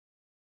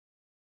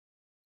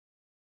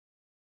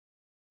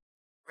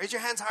 raise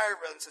your hands higher,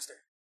 brother and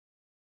sister.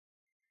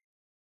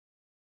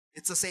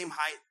 It's the same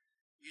height.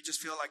 You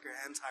just feel like your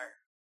hand's higher.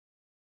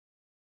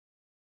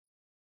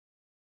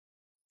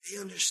 They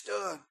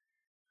understood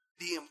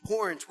the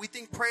importance. We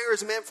think prayer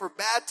is meant for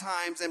bad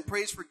times and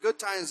praise for good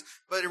times,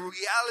 but in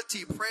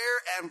reality,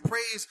 prayer and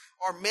praise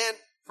are meant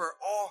for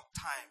all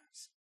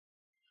times.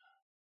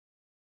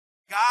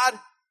 God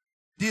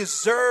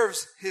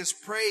deserves his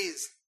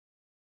praise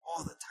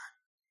all the time.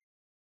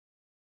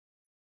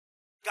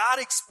 God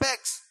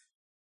expects,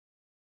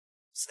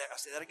 I'll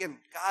say that again,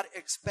 God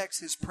expects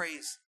his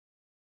praise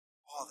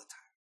all the time.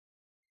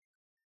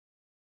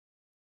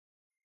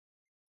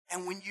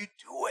 And when you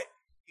do it,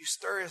 you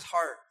stir his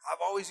heart.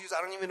 I've always used,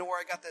 I don't even know where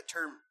I got that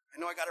term. I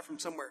know I got it from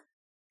somewhere.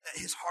 That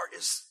his heart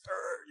is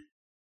stirred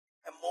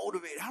and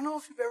motivated. I don't know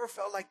if you've ever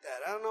felt like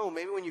that. I don't know.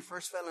 Maybe when you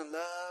first fell in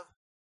love,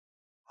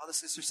 all the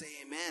sisters say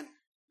amen.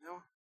 You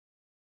know?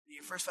 When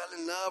you first fell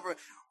in love, or,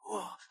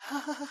 oh,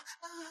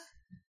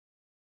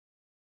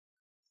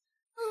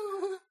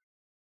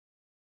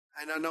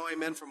 I know, no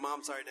amen from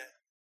mom. Sorry, Dad.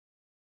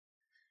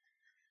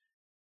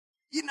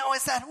 You know,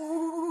 it's that,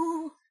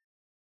 ooh.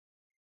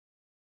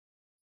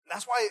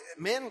 That's why,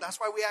 men, that's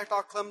why we act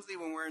all clumsy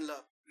when we're in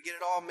love. We get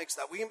it all mixed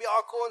up. We can be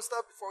all cool and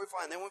stuff before we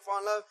fall in. Then we fall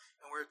in love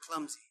and we're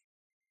clumsy.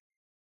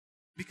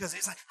 Because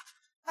it's like,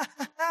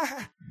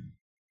 yeah,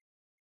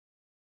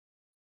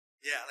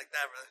 like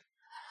that, brother.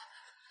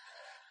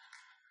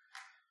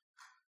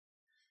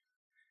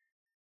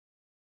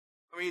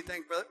 I mean,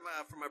 thank brother,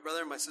 for my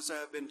brother and my sister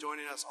have been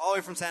joining us all the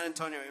way from San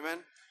Antonio.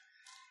 Amen.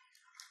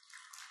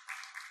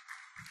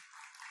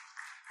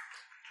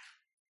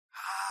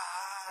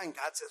 And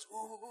God says,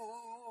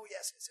 ooh,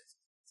 yes.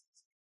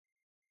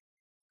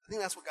 I think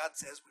that's what God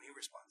says when he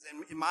responds.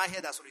 And in my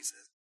head, that's what he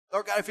says.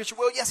 Lord God, if it's your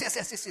will, yes.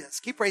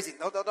 Keep praising.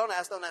 Don't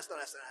ask.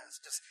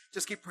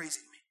 Just keep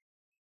praising me.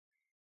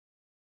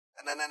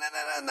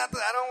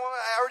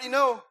 I already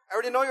know. I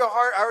already know your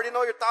heart. I already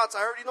know your thoughts. I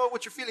already know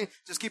what you're feeling.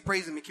 Just keep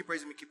praising me. Keep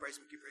praising me.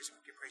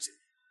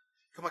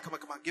 Come on.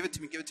 Give it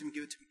to me.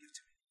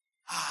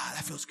 Ah,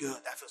 that feels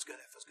good.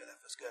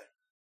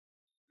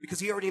 Because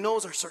he already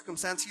knows our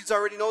circumstance. He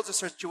already knows the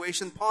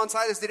situation. Paul and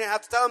Silas didn't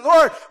have to tell him,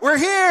 Lord, we're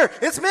here.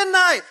 It's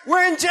midnight.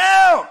 We're in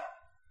jail.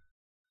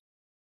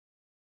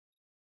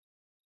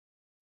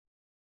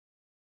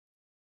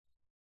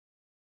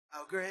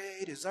 How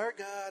great is our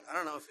God. I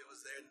don't know if it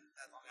was there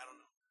that long. I don't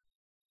know.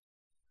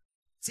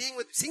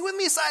 Sing with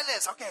me,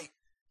 Silas. Okay.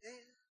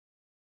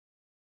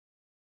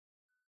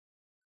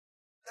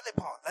 Dale,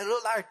 Paul. A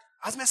little louder.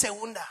 Hazme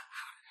segunda.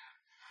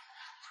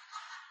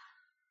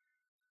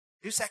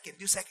 Do second.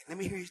 Let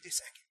me hear you do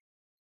second.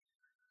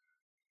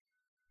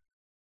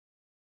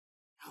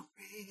 How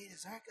great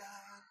is our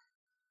God.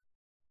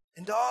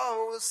 And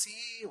all will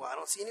see. Well, I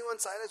don't see anyone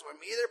silent. Or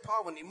me either,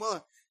 Paul. When you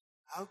more.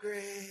 How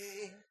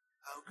great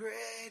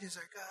is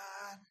our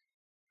God.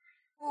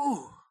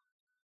 Ooh.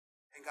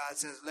 And God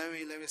says, let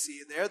me see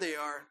you. There they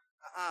are.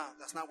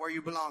 That's not where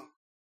you belong.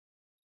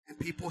 And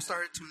people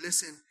started to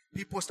listen.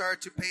 People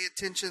started to pay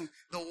attention.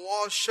 The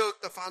wall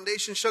shook. The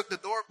foundation shook. The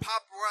door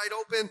popped wide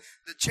open.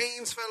 The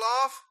chains fell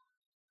off.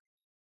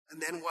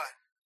 And then what?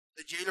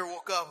 The jailer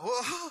woke up.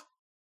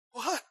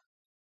 What?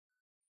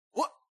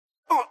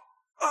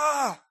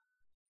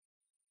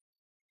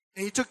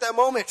 And he took that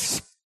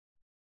moment.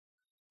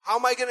 How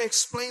am I going to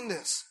explain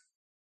this?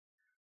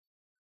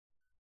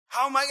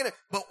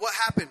 But what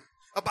happened?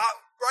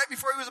 Right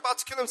before he was about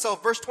to kill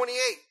himself, verse 28.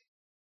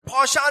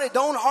 Paul shouted,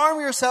 don't harm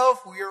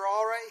yourself. We are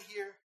all right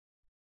here.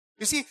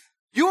 You see,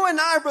 you and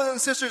I, brothers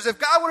and sisters, if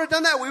God would have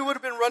done that, we would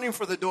have been running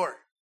for the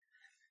door.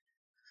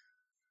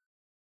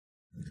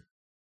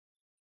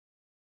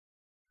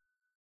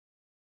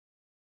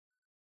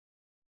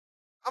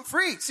 I'm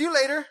free. See you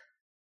later.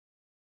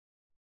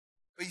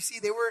 But you see,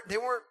 they weren't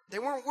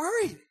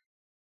worried.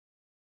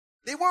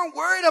 They weren't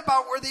worried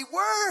about where they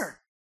were.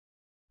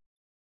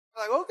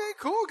 Like, okay,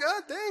 cool,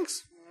 God,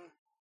 thanks.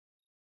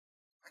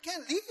 I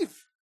can't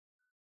leave.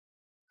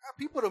 I have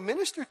people to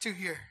minister to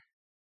here.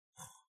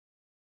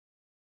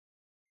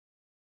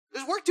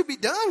 There's work to be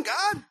done,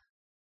 God.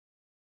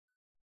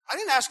 I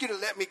didn't ask you to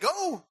let me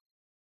go.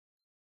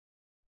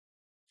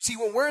 See,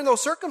 when we're in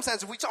those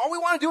circumstances, all we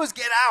want to do is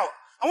get out.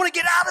 I want to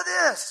get out of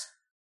this.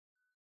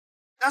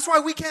 That's why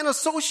we can't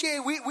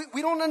associate.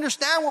 We don't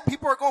understand what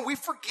people are going. We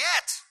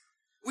forget.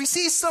 We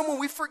see someone,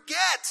 we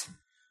forget.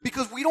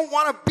 Because we don't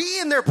want to be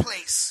in their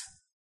place.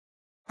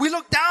 We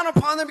look down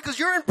upon them because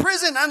you're in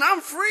prison and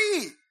I'm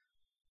free.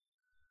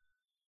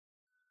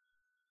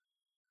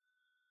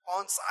 Paul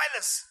and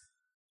Silas.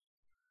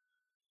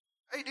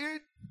 Hey,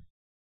 dude,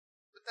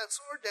 put that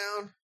sword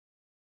down.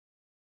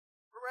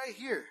 We're right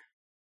here.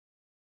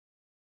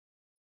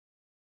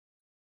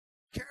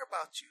 care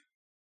about you.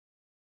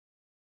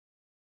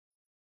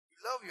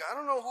 We love you. I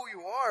don't know who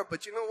you are,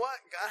 but you know what?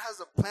 God has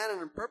a plan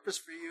and a purpose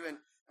for you.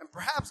 And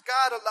perhaps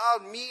God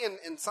allowed me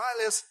and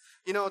Silas,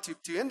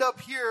 to end up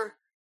here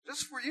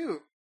just for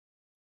you.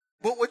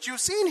 But what you've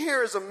seen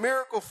here is a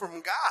miracle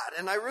from God.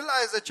 And I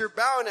realize that you're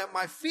bowing at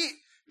my feet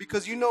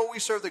because you know we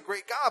serve the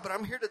great God. But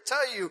I'm here to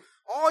tell you,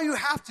 all you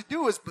have to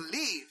do is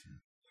believe.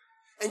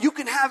 And you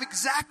can have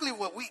exactly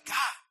what we got.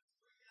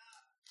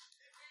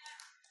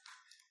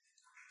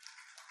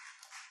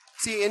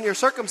 See, in your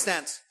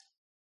circumstance,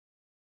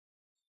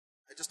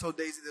 I just told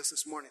Daisy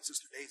this morning,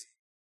 Sister Daisy.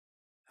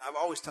 I've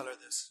always tell her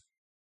this.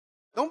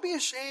 Don't be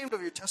ashamed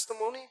of your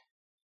testimony.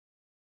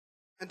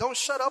 And don't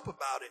shut up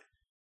about it.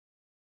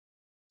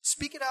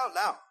 Speak it out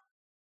loud.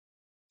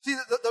 See,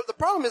 the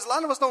problem is a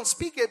lot of us don't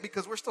speak it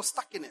because we're still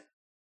stuck in it.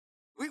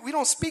 We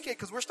don't speak it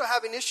because we're still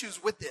having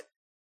issues with it.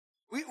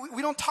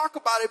 We don't talk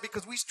about it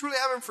because we truly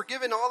haven't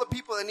forgiven all the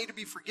people that need to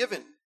be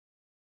forgiven.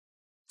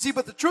 See,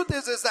 but the truth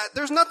is that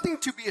there's nothing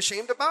to be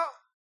ashamed about.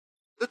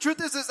 The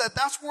truth is that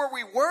that's where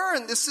we were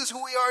and this is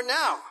who we are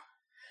now.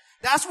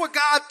 That's what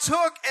God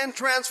took and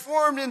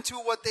transformed into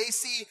what they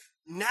see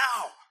now.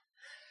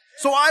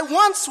 So I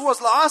once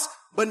was lost,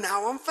 but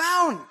now I'm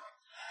found.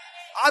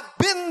 I've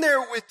been there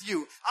with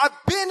you. I've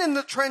been in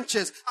the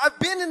trenches. I've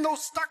been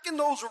stuck in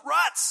those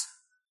ruts.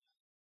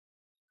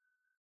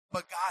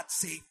 But God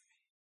saved me.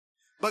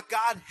 But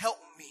God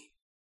helped me.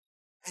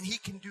 And He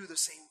can do the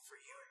same for you.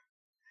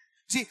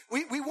 See,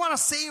 we want to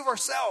save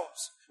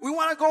ourselves. We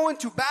want to go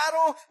into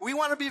battle. We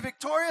want to be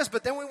victorious,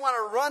 but then we want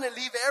to run and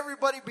leave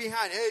everybody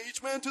behind. Hey,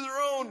 each man to their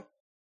own.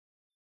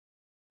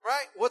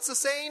 Right? What's the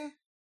saying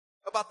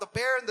about the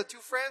bear and the two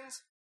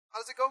friends? How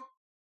does it go?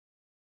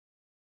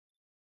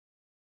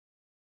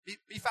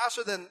 Be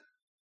faster than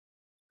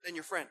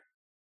your friend.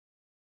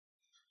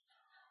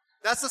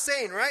 That's the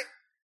saying, right?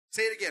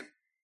 Say it again.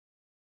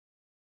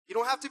 You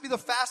don't have to be the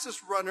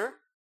fastest runner.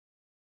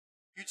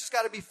 You just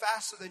got to be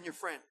faster than your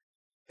friend.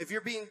 If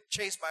you're being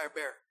chased by a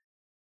bear.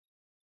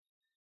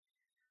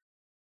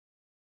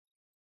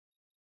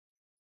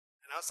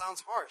 And that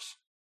sounds harsh.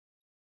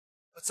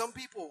 But some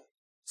people,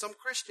 some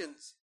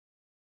Christians,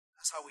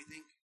 that's how we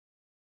think.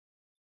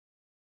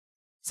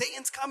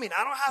 Satan's coming.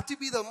 I don't have to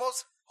be the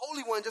most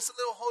holy one, just a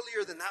little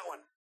holier than that one.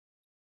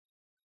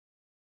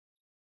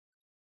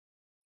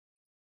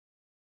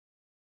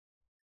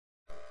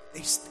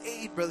 They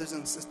stayed, brothers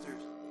and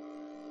sisters.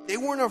 They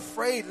weren't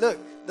afraid. Look,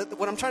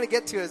 what I'm trying to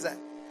get to is that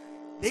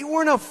they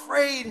weren't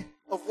afraid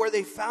of where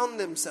they found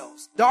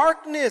themselves.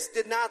 Darkness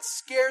did not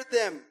scare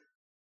them.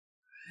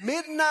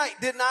 Midnight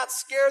did not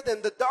scare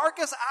them. The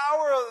darkest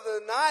hour of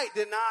the night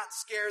did not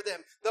scare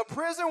them. The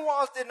prison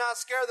walls did not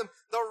scare them.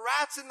 The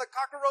rats and the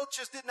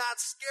cockroaches did not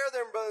scare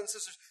them, brothers and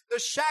sisters. The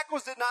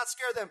shackles did not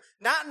scare them.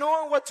 Not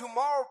knowing what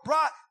tomorrow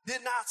brought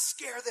did not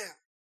scare them.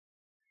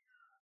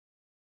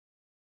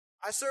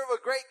 I serve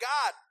a great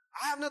God.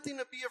 I have nothing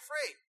to be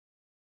afraid.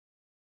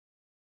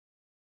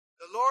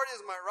 The Lord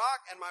is my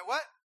rock and my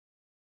what?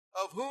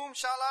 Of whom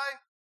shall I?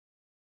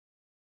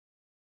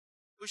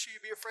 Who should you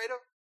be afraid of?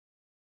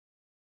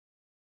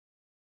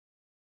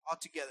 All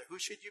together. Who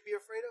should you be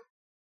afraid of?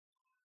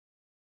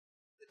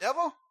 The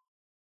devil?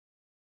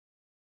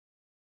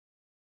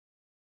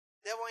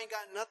 The devil ain't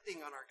got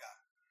nothing on our God.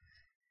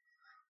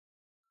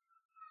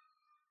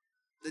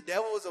 The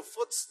devil is a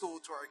footstool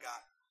to our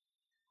God.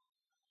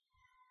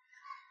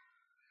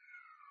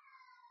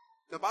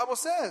 The Bible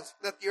says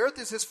that the earth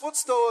is His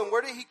footstool, and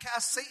where did He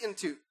cast Satan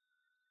to?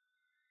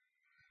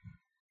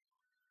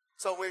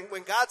 So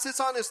when God sits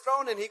on His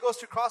throne and He goes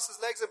to cross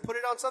His legs and put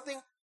it on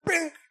something,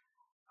 bing!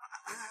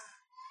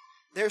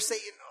 There's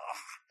Satan. Oh,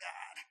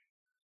 God.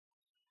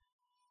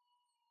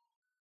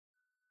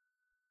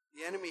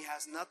 The enemy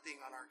has nothing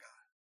on our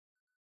God.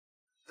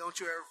 Don't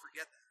you ever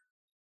forget that.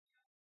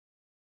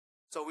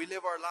 So we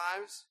live our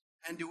lives,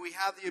 and do we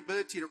have the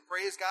ability to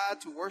praise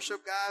God, to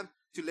worship God,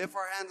 to lift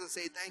our hands and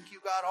say thank you,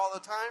 God, all the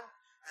time?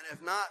 And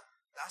if not,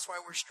 that's why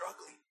we're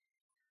struggling.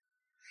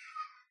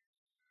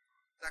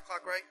 Is that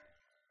clock right?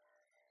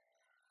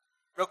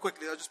 Real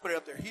quickly, I'll just put it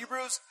up there.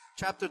 Hebrews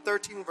chapter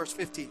 13, verse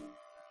 15.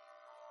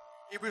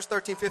 Hebrews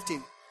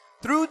 13:15.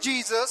 Through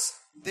Jesus,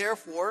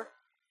 therefore,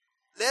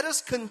 let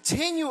us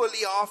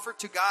continually offer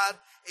to God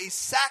a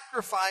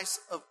sacrifice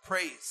of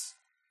praise,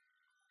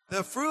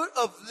 the fruit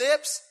of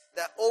lips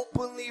that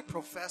openly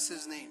profess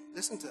His name.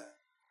 Listen to that.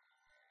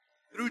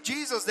 Through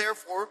Jesus,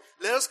 therefore,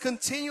 let us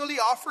continually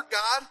offer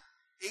God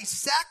a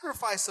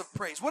sacrifice of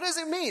praise. What does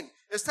it mean?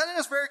 It's telling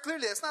us very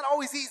clearly it's not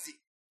always easy.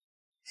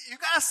 You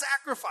got to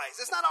sacrifice.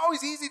 It's not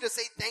always easy to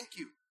say thank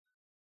you.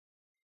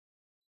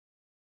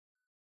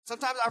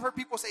 Sometimes I've heard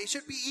people say it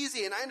should be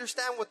easy, and I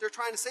understand what they're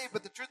trying to say,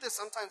 but the truth is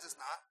sometimes it's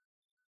not.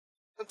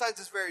 Sometimes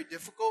it's very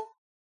difficult.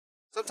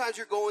 Sometimes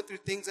you're going through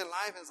things in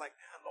life, and it's like,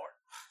 man, Lord,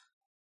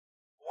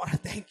 I want to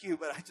thank you,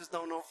 but I just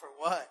don't know for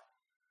what.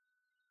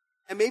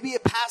 And maybe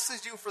it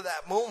passes you for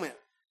that moment.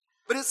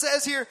 But it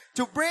says here,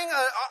 to bring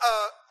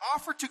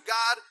offer to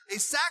God a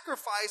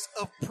sacrifice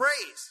of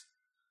praise.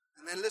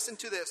 And then listen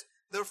to this.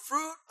 The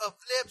fruit of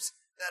lips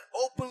that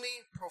openly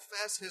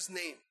profess his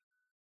name.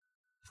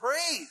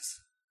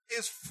 Praise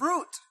is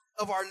fruit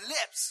of our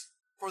lips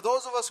for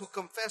those of us who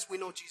confess we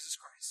know Jesus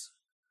Christ.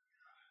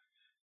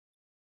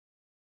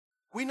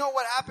 We know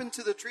what happened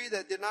to the tree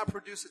that did not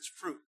produce its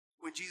fruit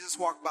when Jesus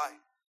walked by.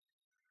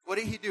 What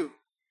did he do?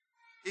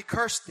 He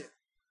cursed it.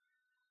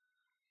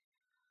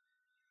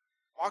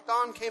 Walked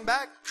on, came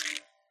back.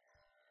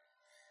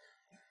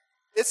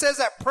 It says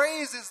that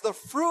praise is the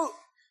fruit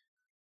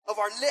of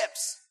our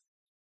lips.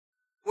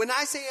 When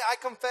I say I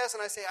confess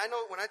and I say I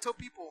know, when I tell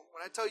people,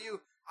 when I tell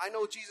you I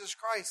know Jesus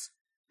Christ,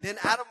 then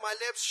out of my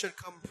lips should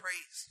come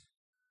praise.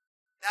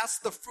 That's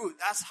the fruit.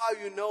 That's how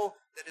you know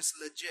that it's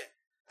legit.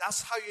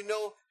 That's how you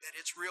know that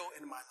it's real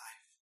in my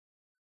life.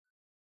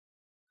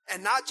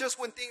 And not just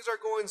when things are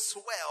going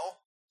swell,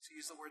 to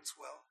use the word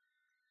swell,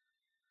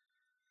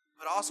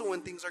 but also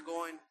when things are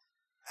going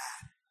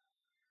bad.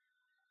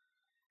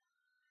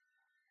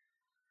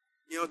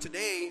 You know,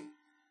 today,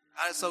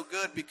 God is so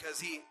good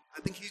because I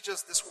think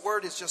this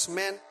word is just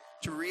meant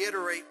to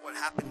reiterate what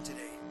happened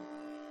today.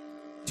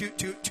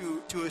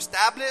 To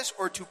establish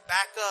or to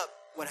back up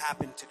what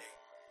happened today.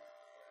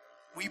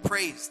 We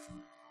praised.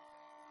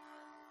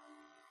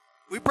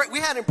 We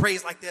hadn't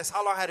praised like this.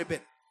 How long had it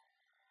been?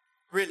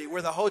 Really,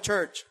 we're the whole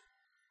church.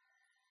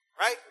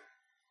 Right?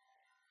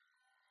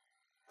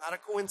 Not a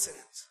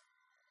coincidence.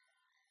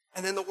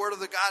 And then the word of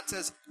the God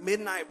says,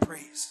 midnight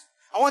praise.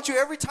 I want you,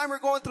 every time we're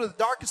going through the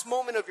darkest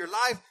moment of your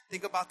life,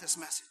 think about this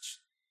message.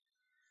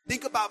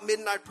 Think about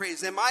midnight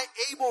praise. Am I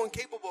able and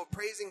capable of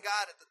praising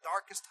God at the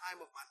darkest time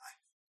of my life?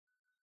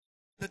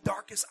 The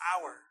darkest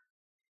hour.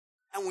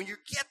 And when you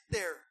get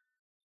there,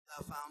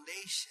 the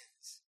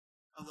foundations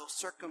of those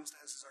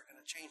circumstances are going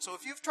to change. So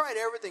if you've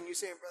tried everything, you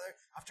say, brother,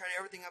 I've tried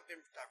everything. I've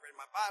read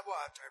my Bible.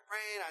 I've tried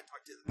praying. I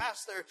talked to the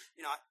pastor.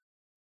 You know,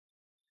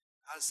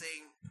 I was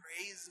saying,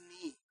 praise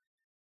me.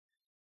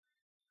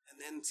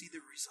 And then see the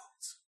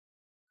results.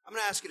 I'm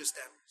going to ask you to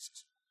stand with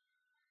us.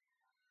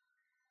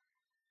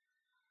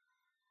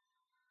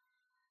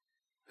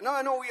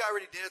 I know we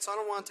already did it, so I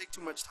don't want to take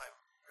too much time.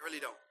 I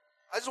really don't.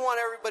 I just want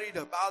everybody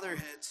to bow their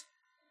heads.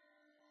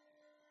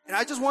 And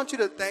I just want you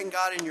to thank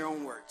God in your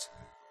own words.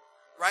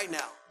 Right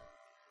now.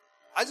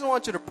 I just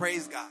want you to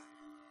praise God.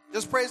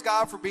 Just praise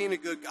God for being a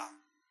good God.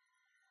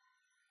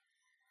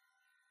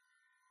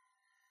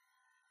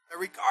 And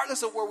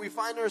regardless of where we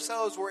find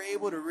ourselves, we're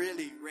able to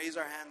really raise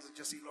our hands and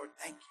just say, Lord,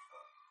 thank you.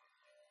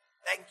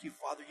 Thank you,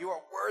 Father. You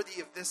are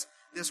worthy of this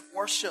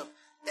worship.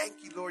 Thank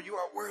you, Lord. You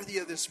are worthy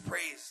of this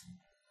praise.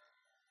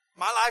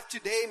 My life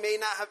today may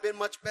not have been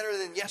much better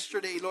than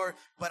yesterday, Lord,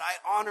 but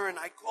I honor and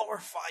I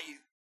glorify you.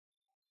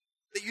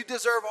 That you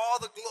deserve all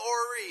the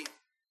glory.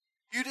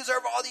 You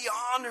deserve all the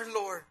honor,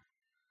 Lord.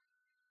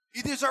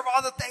 You deserve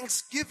all the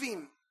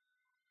thanksgiving.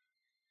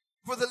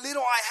 For the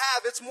little I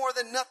have, it's more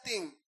than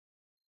nothing.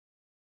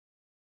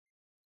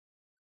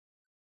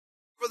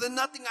 For the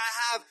nothing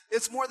I have,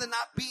 it's more than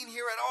not being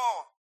here at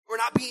all. Or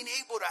not being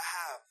able to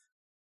have.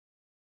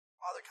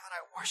 Father God,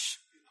 I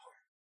worship you, Lord.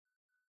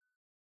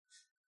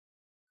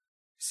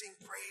 Sing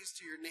praise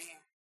to your name.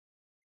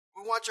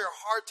 We want your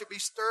heart to be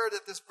stirred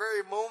at this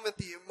very moment,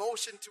 the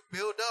emotion to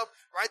build up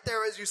right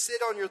there as you sit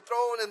on your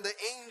throne and the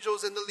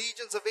angels and the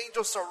legions of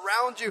angels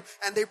surround you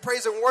and they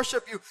praise and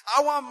worship you.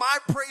 I want my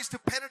praise to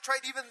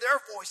penetrate even their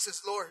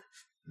voices, Lord.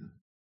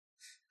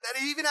 That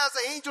even as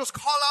the angels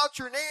call out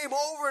your name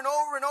over and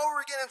over and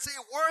over again and say,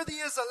 worthy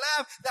is the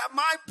Lamb, that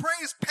my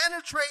praise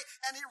penetrate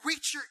and it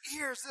reach your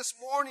ears this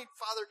morning,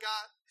 Father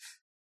God.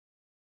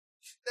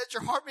 That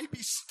your heart may be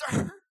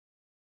stirred.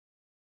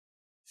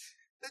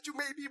 That you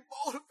may be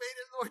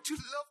motivated, Lord, to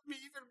love me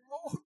even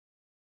more.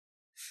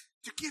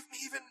 To give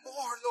me even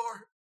more,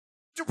 Lord.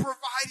 To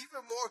provide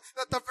even more.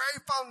 That the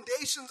very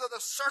foundations of the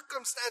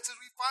circumstances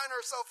we find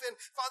ourselves in,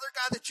 Father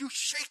God, that you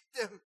shake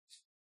them.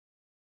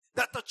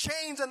 That the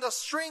chains and the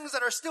strings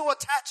that are still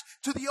attached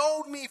to the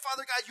old me,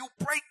 Father God, you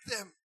break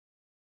them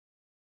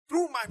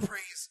through my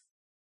praise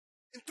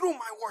and through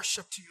my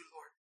worship to you,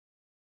 Lord.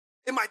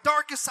 In my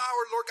darkest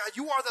hour, Lord God,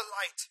 you are the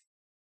light.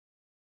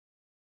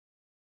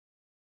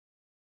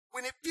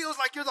 When it feels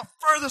like you're the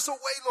furthest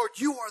away, Lord,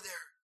 you are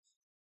there.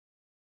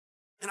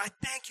 And I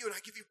thank you and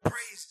I give you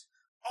praise,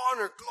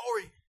 honor,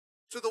 glory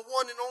to the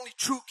one and only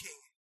true King,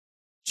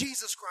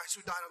 Jesus Christ,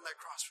 who died on that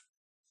cross.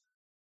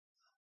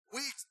 We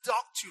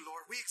exalt you,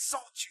 Lord. We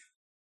exalt you.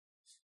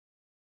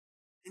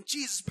 In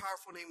Jesus'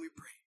 powerful name we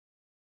pray.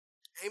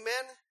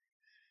 Amen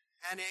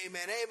and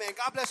amen. Amen.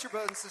 God bless your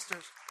brothers and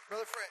sisters.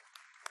 Brother Fred.